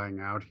you're laying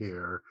out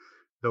here,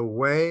 the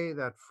way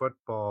that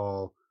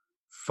football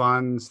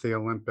funds the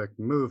Olympic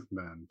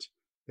movement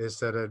is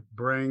that it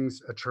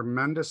brings a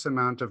tremendous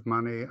amount of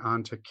money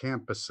onto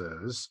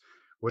campuses,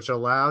 which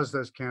allows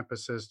those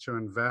campuses to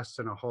invest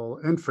in a whole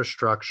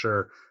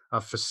infrastructure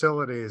of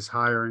facilities,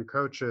 hiring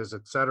coaches,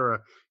 et cetera.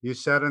 You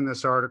said in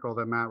this article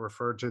that Matt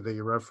referred to, that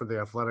you wrote for The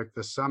Athletic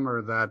this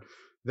summer, that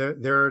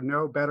there are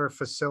no better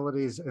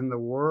facilities in the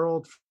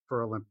world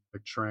for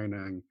Olympic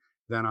training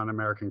than on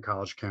American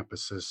college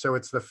campuses. So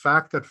it's the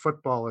fact that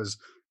football is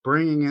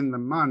bringing in the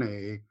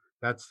money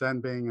that's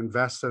then being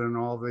invested in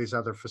all these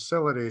other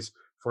facilities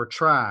for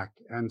track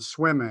and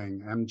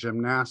swimming and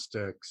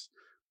gymnastics.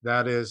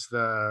 That's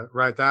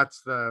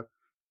the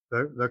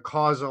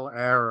causal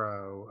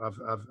arrow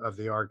of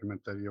the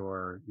argument that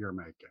you're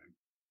making.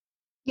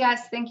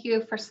 Yes, thank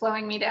you for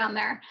slowing me down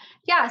there.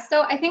 Yeah,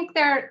 so I think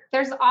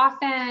there's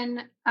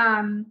often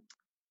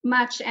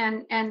much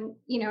and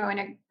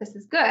this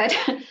is good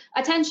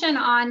attention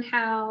on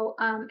how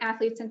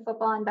athletes in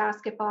football and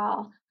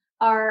basketball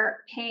are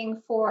paying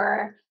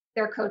for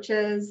their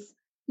coaches,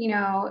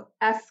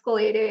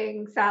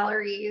 escalating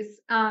salaries,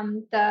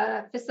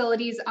 the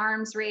facilities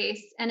arms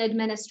race, and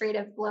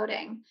administrative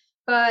bloating.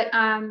 But,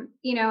 and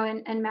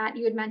Matt,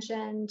 you had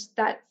mentioned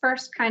that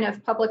first kind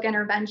of public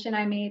intervention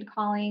I made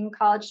calling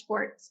college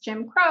sports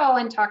Jim Crow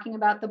and talking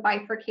about the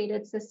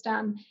bifurcated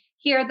system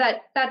here,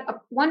 that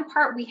one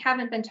part we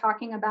haven't been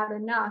talking about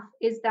enough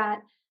is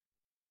that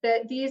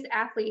these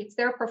athletes,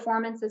 their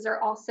performances are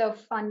also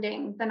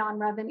funding the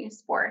non-revenue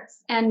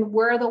sports. And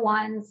we're the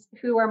ones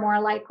who are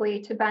more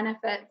likely to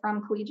benefit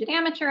from collegiate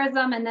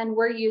amateurism, and then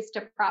we're used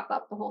to prop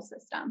up the whole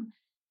system.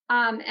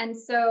 And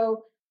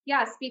so,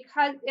 yes,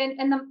 because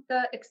and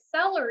the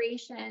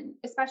acceleration,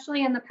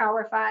 especially in the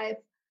Power Five,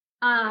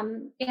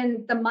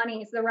 in the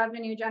monies, the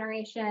revenue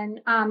generation,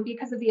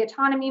 because of the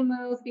autonomy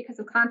move, because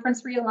of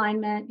conference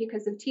realignment,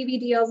 because of TV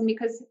deals, and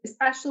because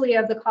especially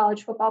of the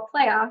college football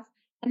playoff,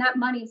 and that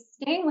money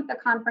staying with the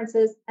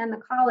conferences and the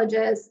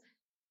colleges,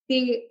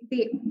 the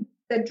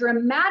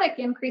dramatic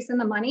increase in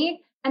the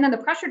money, and then the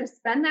pressure to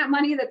spend that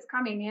money that's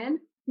coming in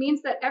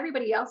means that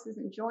everybody else is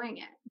enjoying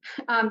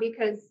it,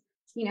 because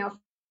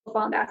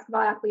football and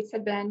basketball athletes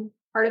have been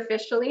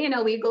artificially and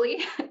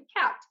illegally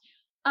capped.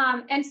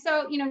 And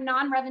so,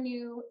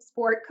 non-revenue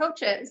sport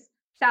coaches'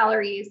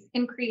 salaries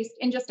increased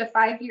in just a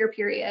 5-year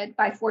period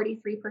by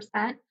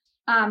 43%.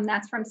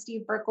 That's from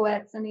Steve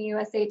Berkowitz and the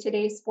USA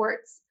Today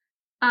Sports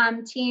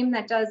team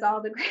that does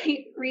all the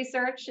great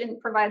research and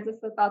provides us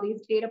with all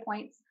these data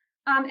points.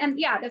 And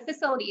yeah, the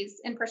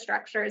facilities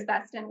infrastructure is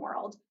best in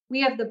world.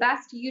 We have the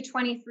best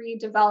U23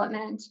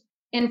 development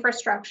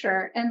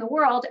infrastructure in the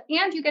world,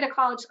 and you get a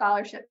college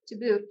scholarship to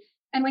boot.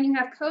 And when you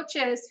have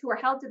coaches who are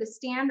held to the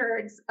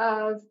standards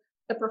of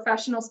the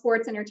professional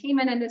sports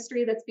entertainment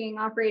industry that's being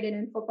operated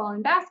in football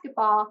and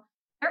basketball,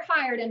 they're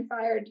hired and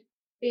fired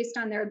based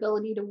on their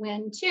ability to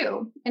win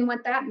too. And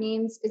what that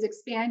means is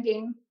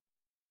expanding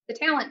the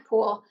talent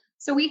pool.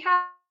 So we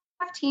have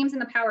teams in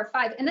the Power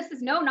Five, and this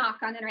is no knock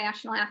on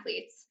international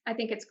athletes. I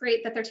think it's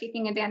great that they're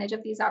taking advantage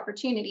of these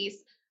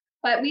opportunities,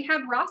 but we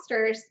have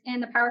rosters in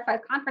the Power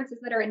Five conferences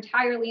that are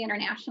entirely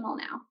international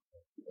now.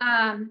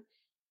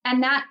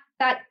 And that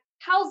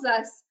tells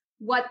us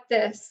what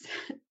this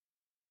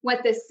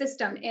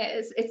system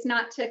is. It's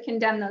not to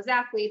condemn those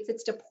athletes,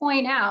 it's to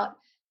point out,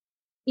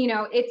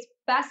 it's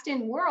best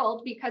in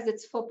world because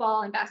it's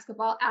football and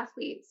basketball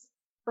athletes'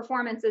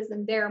 performances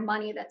and their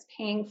money that's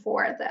paying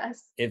for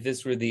this. If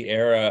this were the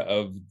era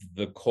of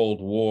the Cold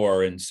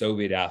War and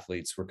Soviet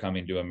athletes were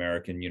coming to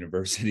American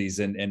universities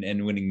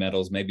and winning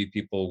medals, maybe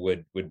people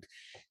would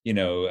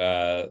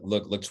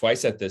look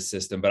twice at this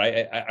system. But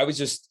I was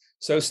just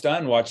so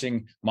stunned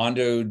watching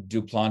Mondo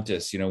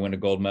Duplantis, win a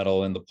gold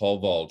medal in the pole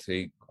vault.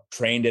 He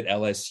trained at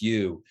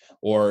LSU,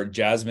 or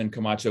Jasmine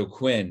Camacho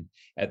Quinn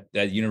at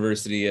the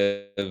University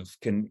of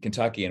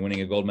Kentucky and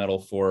winning a gold medal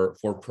for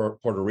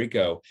Puerto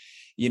Rico.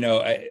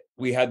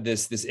 We had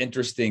this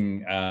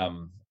interesting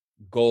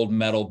gold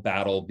medal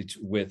battle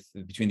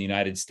between the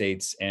United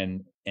States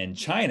and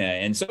China.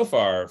 And so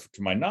far,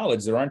 to my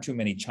knowledge, there aren't too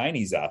many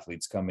Chinese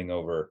athletes coming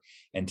over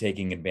and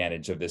taking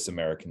advantage of this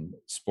American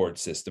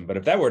sports system. But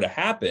if that were to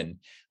happen,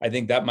 I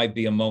think that might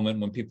be a moment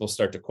when people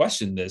start to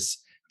question this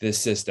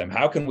system.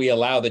 How can we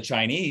allow the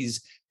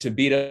Chinese to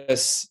beat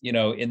us,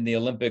 in the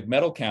Olympic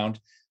medal count,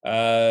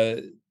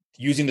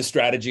 using the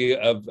strategy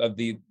of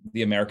the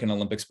American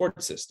Olympic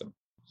sports system?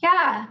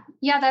 Yeah,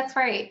 that's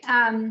right.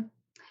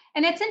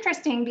 And it's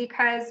interesting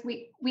because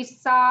we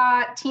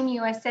saw Team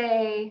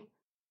USA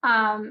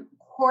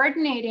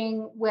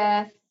coordinating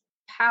with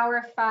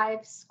Power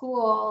 5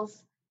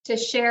 schools to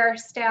share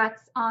stats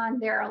on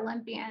their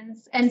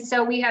Olympians. And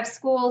so we have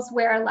schools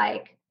where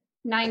like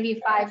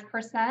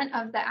 95%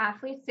 of the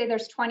athletes, say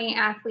there's 20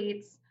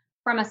 athletes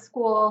from a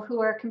school who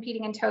are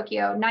competing in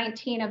Tokyo,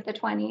 19 of the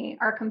 20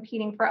 are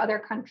competing for other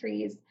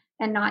countries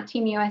and not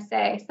Team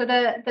USA. So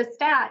the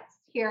stats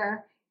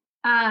here,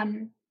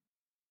 by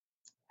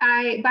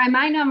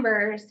my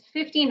numbers,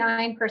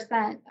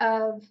 59%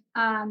 of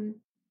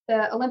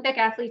the Olympic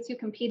athletes who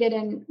competed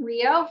in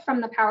Rio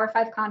from the Power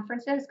 5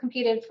 conferences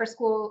competed for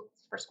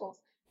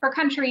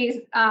countries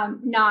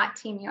not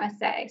Team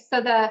USA.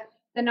 So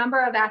the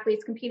number of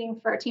athletes competing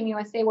for Team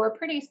USA were a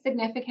pretty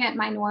significant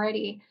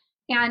minority.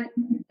 And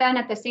then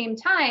at the same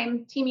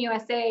time, Team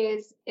USA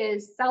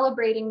is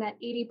celebrating that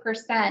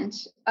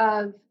 80%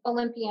 of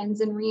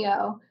Olympians in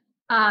Rio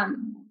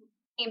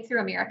came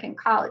through American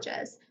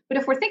colleges. But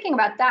if we're thinking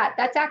about that,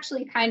 that's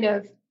actually kind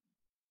of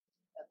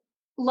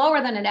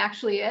lower than it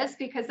actually is,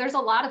 because there's a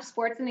lot of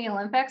sports in the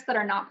Olympics that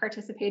are not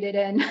participated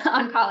in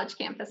on college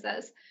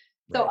campuses.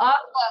 So of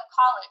the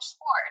college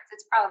sports,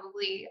 it's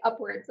probably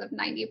upwards of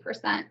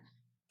 90%.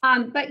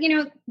 But,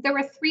 there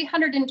were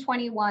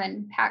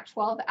 321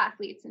 Pac-12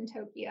 athletes in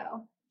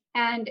Tokyo.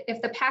 And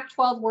if the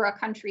Pac-12 were a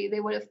country, they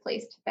would have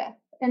placed 5th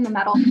in the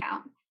medal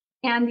count.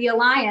 And the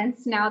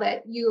alliance, now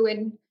that you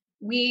and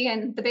we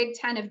and the Big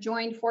Ten have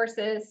joined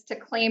forces to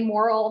claim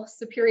moral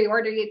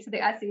superiority to the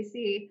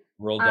SEC.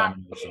 World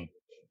domination.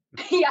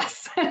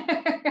 Yes.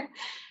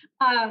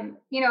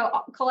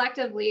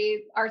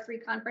 Collectively, our 3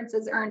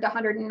 conferences earned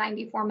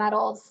 194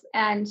 medals.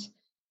 And,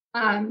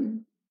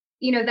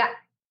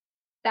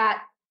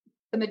 that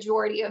the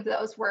majority of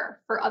those were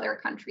for other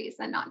countries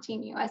and not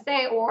Team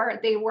USA, or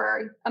they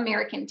were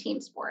American team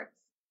sports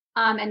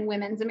and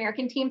women's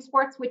American team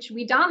sports, which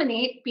we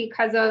dominate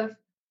because of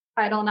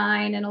Title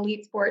IX and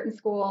elite sport in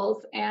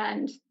schools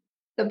and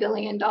the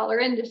billion-dollar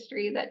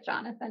industry that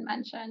Jonathan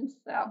mentioned.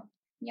 So,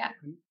 yeah.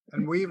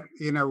 And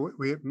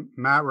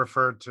Matt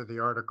referred to the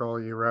article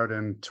you wrote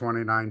in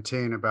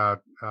 2019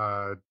 about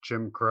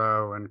Jim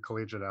Crow and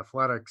collegiate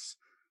athletics.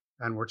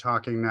 And we're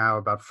talking now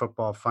about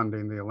football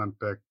funding the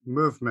Olympic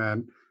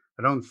movement.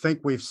 I don't think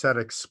we've said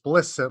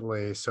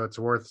explicitly, so it's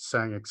worth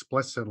saying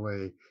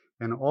explicitly,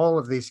 in all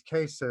of these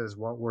cases,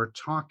 what we're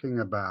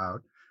talking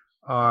about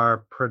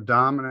are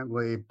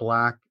predominantly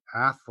Black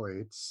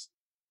athletes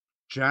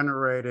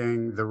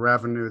generating the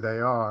revenue they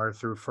are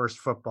through first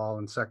football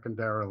and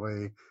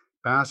secondarily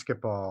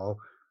basketball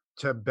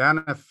to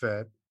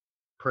benefit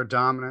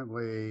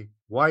predominantly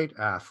white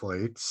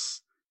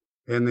athletes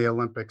in the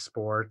Olympic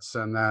sports,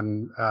 and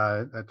then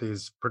at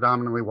these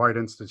predominantly white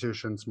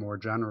institutions more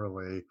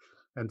generally.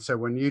 And so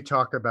when you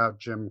talk about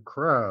Jim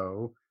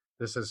Crow,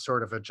 this is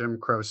sort of a Jim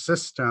Crow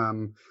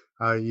system,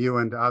 you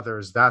and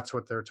others, that's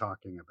what they're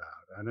talking about.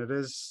 And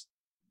it's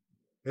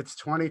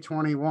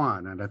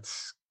 2021, and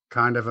it's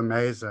kind of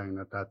amazing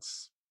that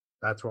that's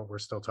what we're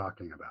still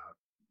talking about.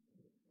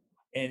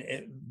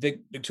 And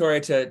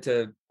Victoria,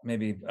 to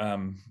maybe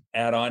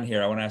add on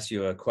here, I want to ask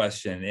you a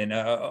question. And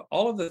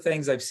all of the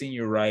things I've seen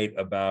you write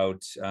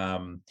about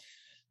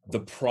the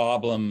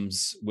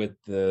problems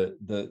with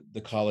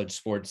the college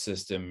sports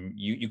system,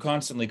 you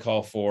constantly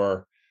call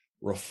for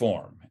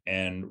reform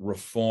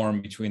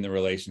between the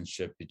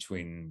relationship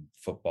between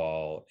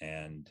football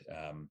and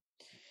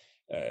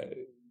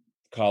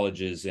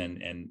colleges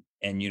and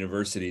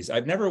universities.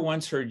 I've never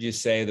once heard you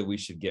say that we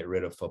should get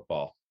rid of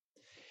football.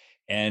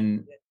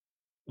 And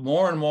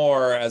more and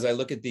more, as I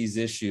look at these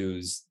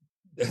issues,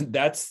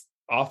 that's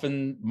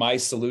often my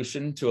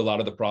solution to a lot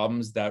of the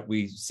problems that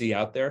we see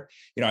out there.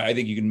 I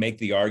think you can make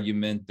the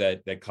argument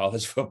that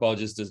college football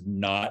just does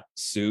not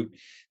suit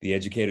the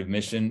educative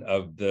mission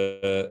of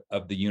the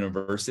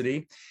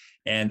university.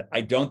 And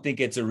I don't think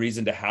it's a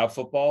reason to have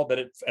football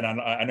and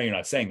I know you're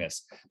not saying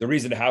this, the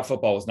reason to have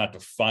football is not to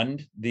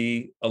fund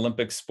the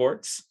Olympic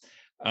sports.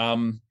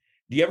 Do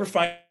you ever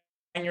find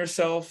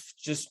yourself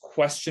just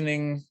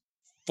questioning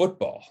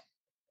football?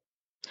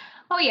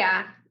 Oh,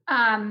 yeah.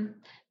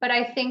 But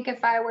I think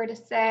if I were to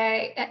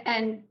say,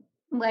 and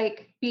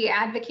like be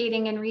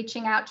advocating and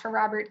reaching out to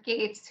Robert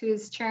Gates,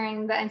 who's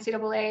chairing the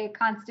NCAA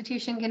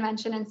Constitution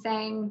Convention, and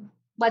saying,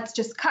 let's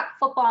just cut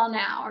football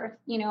now. Or,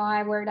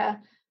 I were to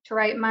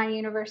write my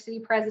university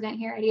president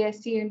here at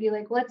ESU and be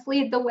like, let's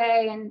lead the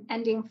way in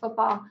ending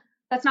football.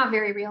 That's not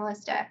very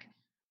realistic.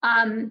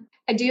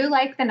 I do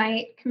like the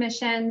Knight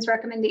Commission's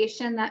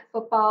recommendation that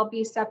football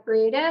be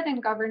separated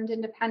and governed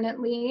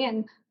independently,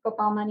 and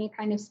football money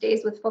kind of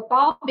stays with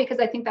football, because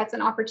I think that's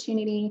an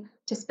opportunity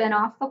to spin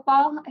off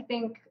football. I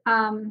think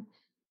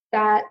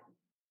that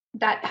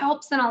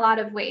helps in a lot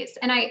of ways.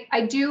 And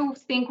I do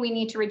think we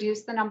need to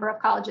reduce the number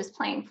of colleges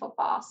playing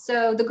football.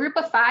 So the group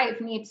of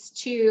five needs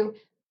to,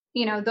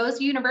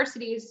 those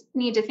universities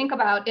need to think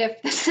about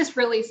if this is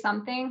really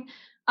something,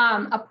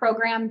 a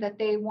program that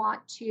they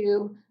want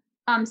to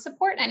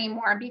support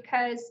anymore,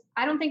 because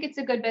I don't think it's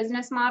a good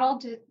business model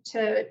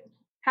to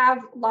have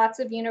lots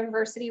of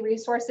university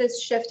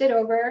resources shifted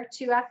over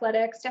to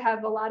athletics, to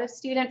have a lot of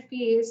student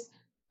fees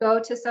go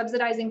to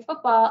subsidizing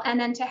football, and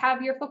then to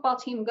have your football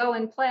team go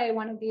and play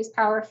one of these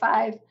Power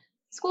 5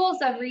 schools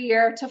every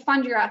year to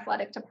fund your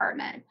athletic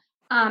department.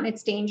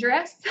 It's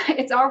dangerous.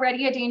 It's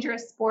already a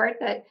dangerous sport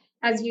that,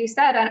 as you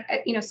said,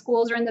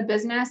 schools are in the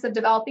business of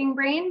developing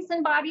brains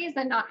and bodies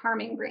and not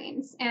harming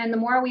brains. And the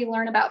more we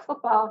learn about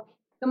football,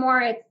 the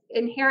more it's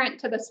inherent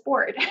to the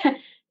sport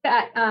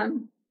that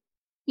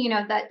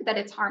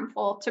it's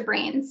harmful to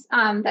brains.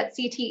 That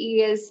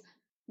CTE is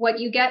what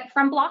you get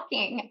from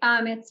blocking.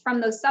 It's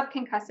from those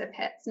subconcussive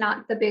hits,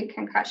 not the big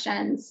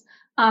concussions,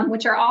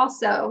 which are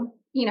also,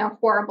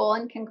 horrible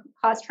and can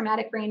cause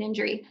traumatic brain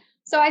injury.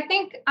 So I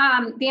think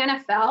the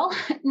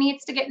NFL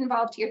needs to get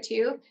involved here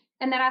too.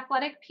 And that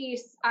athletic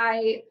piece,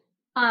 I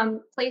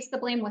placed the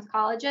blame with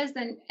colleges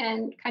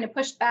and kind of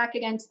pushed back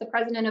against the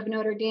president of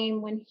Notre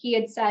Dame when he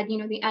had said,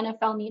 the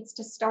NFL needs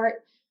to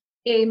start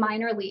a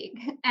minor league.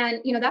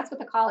 And, that's what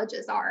the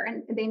colleges are,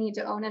 and they need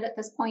to own it at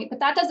this point. But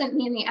that doesn't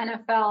mean the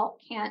NFL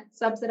can't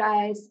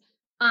subsidize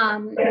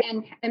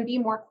and be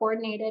more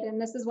coordinated.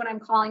 And this is what I'm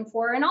calling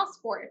for in all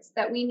sports,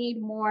 that we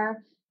need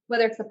more,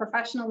 whether it's the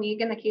professional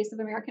league in the case of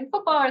American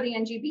football or the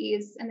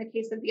NGBs in the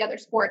case of the other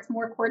sports,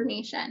 more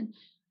coordination.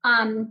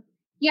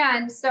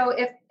 And so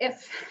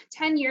if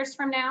 10 years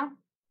from now,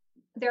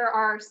 there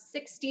are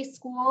 60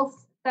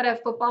 schools that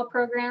have football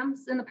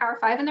programs in the Power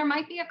 5, and there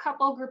might be a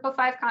couple Group of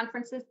 5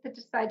 conferences that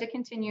decide to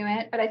continue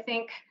it. But I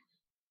think,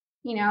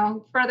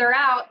 further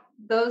out,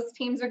 those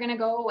teams are going to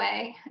go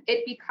away.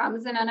 It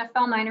becomes an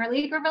NFL minor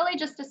league, or really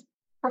just a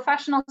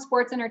professional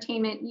sports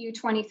entertainment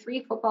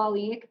U23 football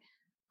league.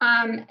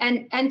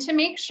 And to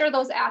make sure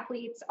those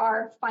athletes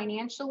are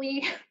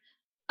financially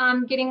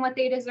getting what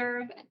they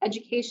deserve,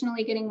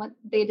 educationally getting what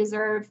they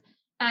deserve,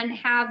 and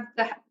have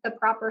the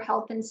proper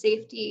health and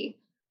safety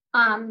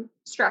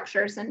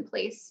structures in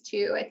place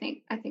too. I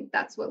think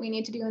that's what we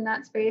need to do in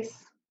that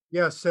space.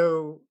 Yeah.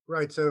 So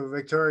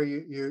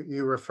Victoria,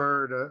 you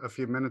referred a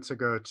few minutes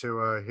ago to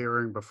a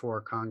hearing before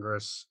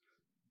Congress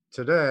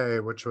today,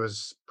 which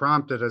was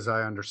prompted, as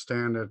I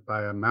understand it,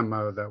 by a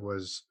memo that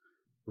was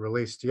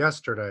released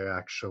yesterday,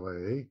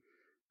 actually,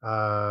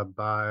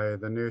 by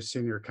the new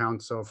senior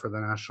counsel for the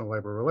National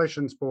Labor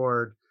Relations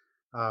Board,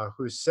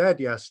 who said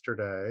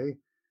yesterday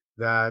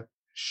that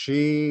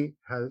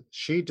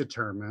has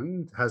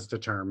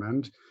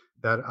determined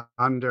that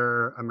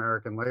under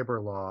American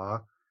labor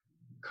law,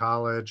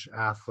 college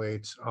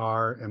athletes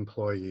are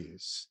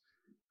employees.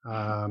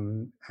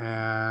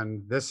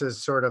 And this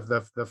is sort of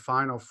the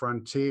final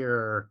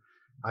frontier,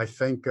 I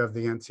think, of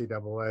the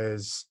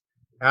NCAA's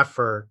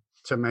effort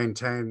to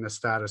maintain the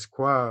status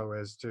quo,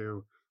 is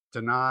to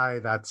deny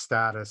that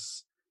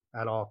status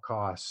at all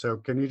costs. So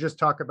can you just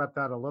talk about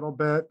that a little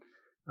bit?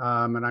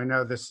 And I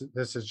know this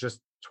is just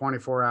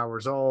 24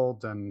 hours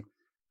old, and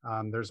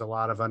there's a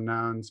lot of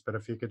unknowns, but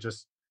if you could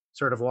just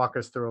sort of walk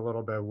us through a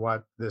little bit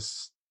what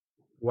this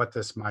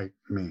might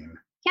mean.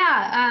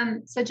 Yeah,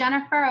 so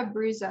Jennifer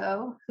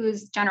Abruzzo,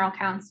 who's general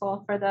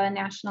counsel for the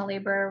National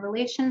Labor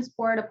Relations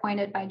Board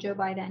appointed by Joe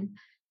Biden,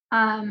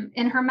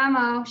 in her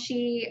memo,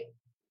 she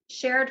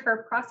shared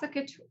her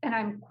and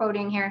I'm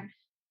quoting here,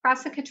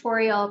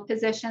 prosecutorial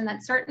position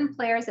that certain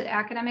players at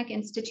academic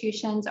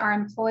institutions are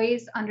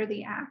employees under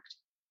the Act.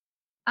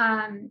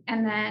 And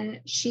then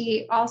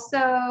she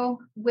also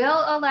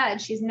will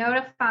allege, she's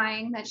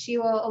notifying that she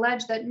will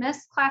allege that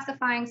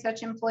misclassifying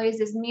such employees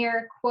as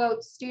mere,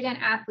 quote, student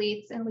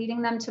athletes and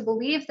leading them to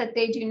believe that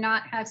they do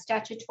not have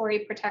statutory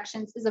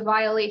protections is a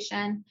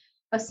violation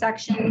of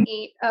Section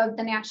 8 of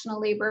the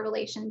National Labor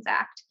Relations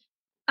Act.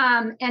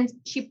 And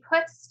she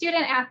puts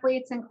student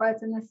athletes in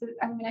quotes, and this is,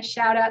 I'm going to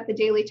shout out the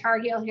Daily Tar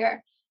Heel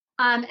here,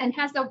 and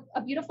has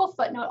a beautiful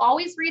footnote.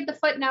 Always read the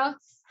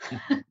footnotes.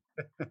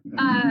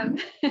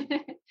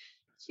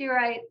 She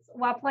writes,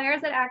 while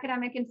players at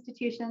academic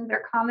institutions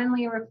are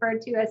commonly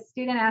referred to as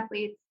student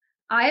athletes,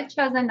 I have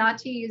chosen not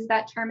to use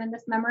that term in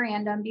this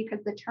memorandum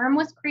because the term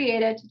was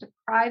created to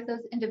deprive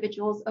those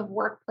individuals of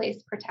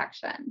workplace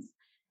protections.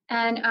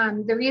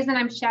 And the reason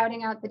I'm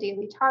shouting out the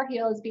Daily Tar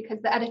Heel is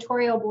because the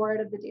editorial board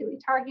of the Daily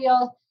Tar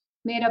Heel,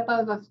 made up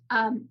of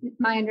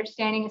my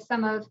understanding is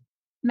some of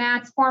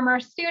Matt's former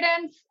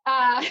students,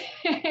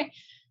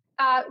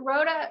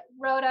 wrote a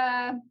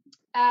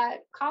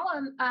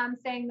column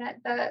saying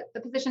that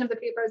the position of the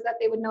paper is that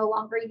they would no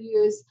longer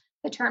use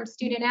the term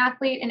student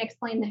athlete and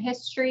explain the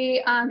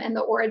history and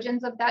the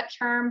origins of that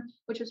term,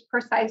 which was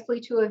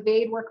precisely to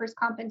evade workers'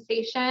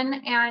 compensation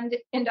and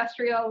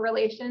industrial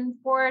relations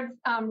boards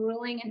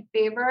ruling in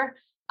favor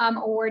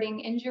awarding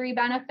injury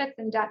benefits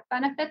and death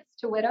benefits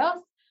to widows.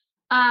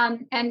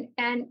 And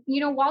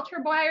Walter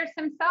Byers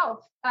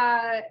himself,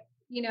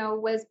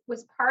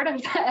 was part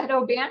of the Ed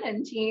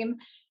O'Bannon team,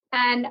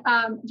 and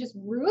just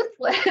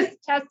ruthless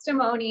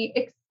testimony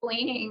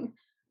explaining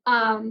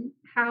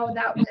how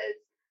that was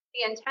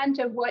the intent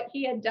of what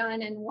he had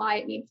done and why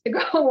it needs to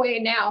go away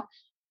now.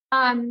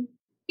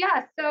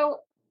 So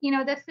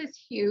this is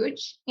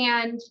huge,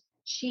 and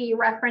she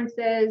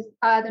references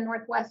the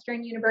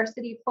Northwestern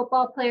University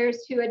football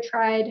players who had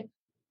tried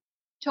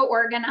to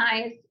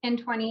organize in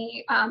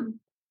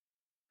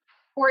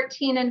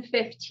 2014 and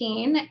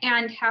 15,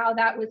 and how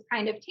that was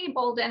kind of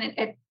tabled, and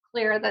it's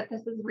clear that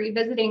this is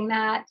revisiting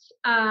that.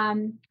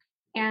 And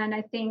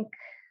I think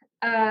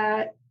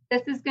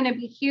this is going to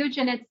be huge,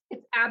 and it's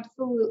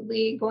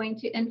absolutely going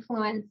to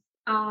influence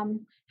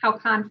how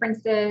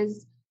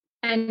conferences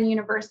and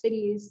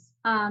universities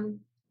and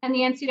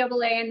the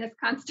NCAA and this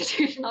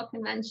constitutional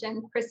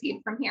convention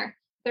proceed from here.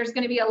 There's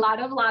going to be a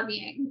lot of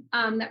lobbying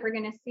that we're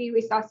going to see.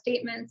 We saw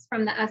statements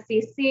from the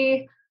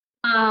SEC.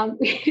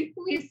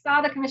 We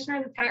saw the commissioner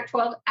of the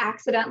Pac-12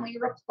 accidentally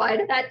reply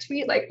to that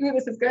tweet, like, "Ooh,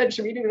 this is good.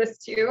 Should we do this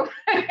too?"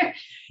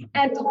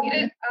 and delete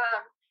it.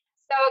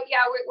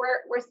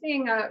 We're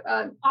seeing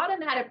an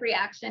automatic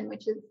reaction,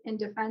 which is in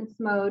defense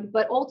mode.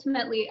 But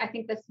ultimately, I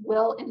think this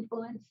will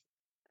influence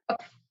a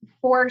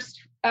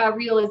forced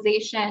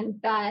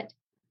realization that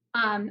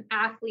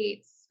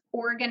athletes'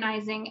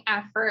 organizing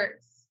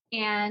efforts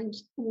and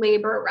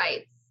labor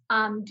rights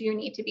do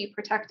need to be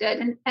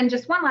protected. And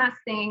just one last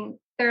thing,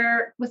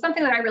 there was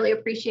something that I really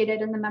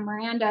appreciated in the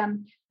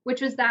memorandum,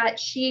 which was that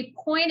she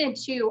pointed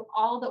to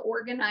all the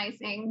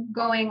organizing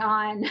going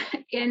on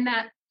in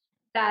that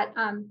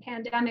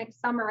pandemic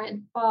summer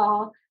and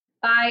fall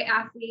by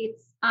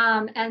athletes,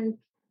 and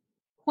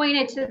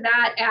pointed to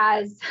that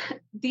as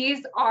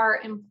these are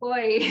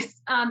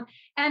employees.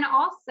 And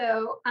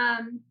also,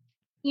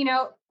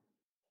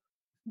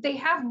 they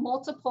have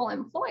multiple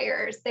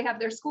employers. They have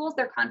their schools,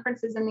 their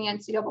conferences, and the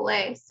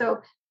NCAA.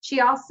 So she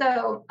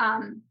also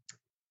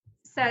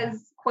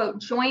says, quote,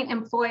 joint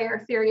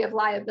employer theory of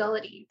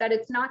liability, that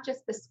it's not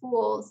just the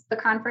schools, the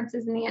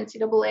conferences, and the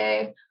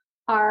NCAA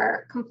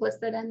are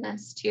complicit in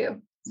this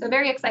too. So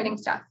very exciting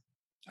stuff.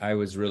 I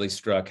was really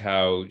struck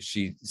how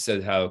she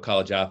said how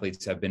college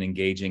athletes have been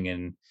engaging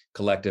in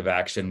collective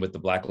action with the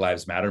Black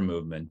Lives Matter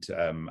movement.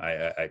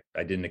 I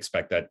didn't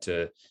expect that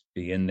to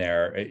be in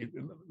there.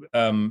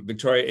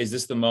 Victoria, is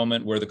this the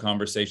moment where the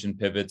conversation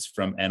pivots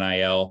from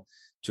NIL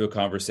to a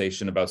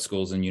conversation about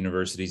schools and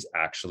universities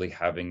actually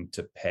having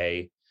to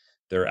pay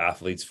their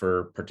athletes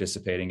for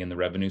participating in the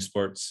revenue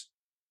sports?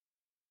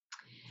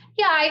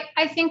 Yeah,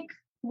 I think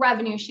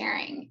revenue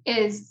sharing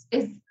is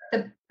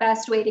the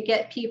best way to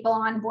get people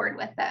on board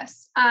with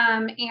this,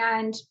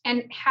 and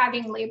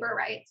having labor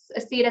rights,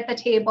 a seat at the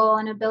table,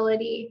 an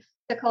ability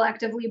to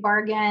collectively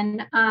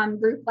bargain,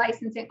 group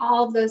licensing,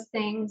 all of those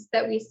things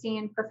that we see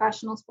in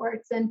professional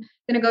sports, and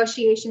the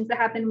negotiations that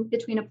happen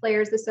between a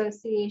players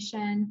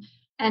association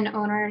and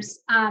owners.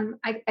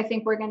 I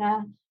think we're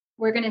gonna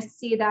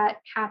see that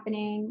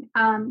happening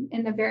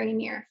in the very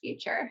near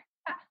future.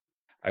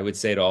 I would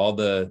say to all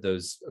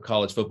those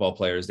college football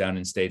players down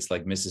in states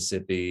like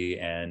Mississippi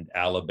and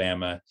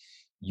Alabama,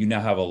 you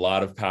now have a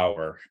lot of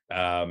power.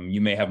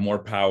 You may have more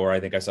power. I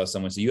think I saw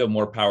someone say you have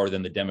more power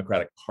than the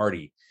Democratic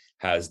Party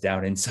has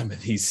down in some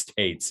of these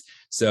states.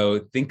 So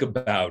think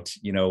about,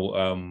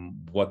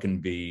 what can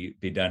be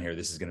done here.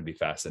 This is going to be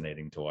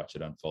fascinating to watch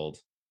it unfold.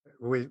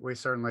 We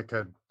certainly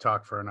could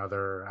talk for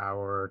another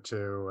hour or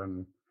two.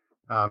 And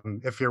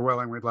if you're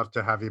willing, we'd love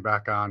to have you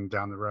back on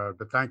down the road.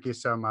 But thank you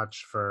so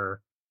much for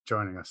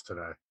joining us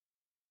today.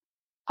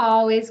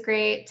 Always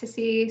great to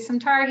see some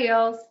Tar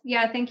Heels.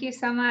 Yeah, thank you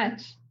so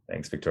much.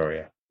 Thanks,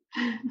 Victoria.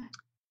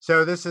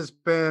 So this has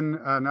been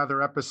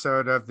another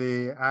episode of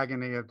the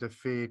Agony of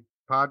Defeat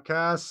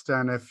podcast.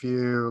 And if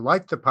you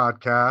like the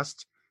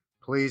podcast,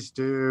 please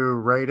do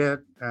rate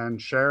it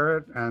and share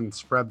it and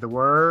spread the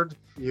word.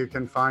 You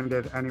can find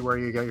it anywhere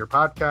you get your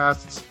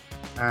podcasts.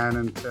 And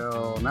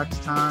until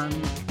next time,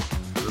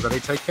 everybody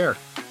take care.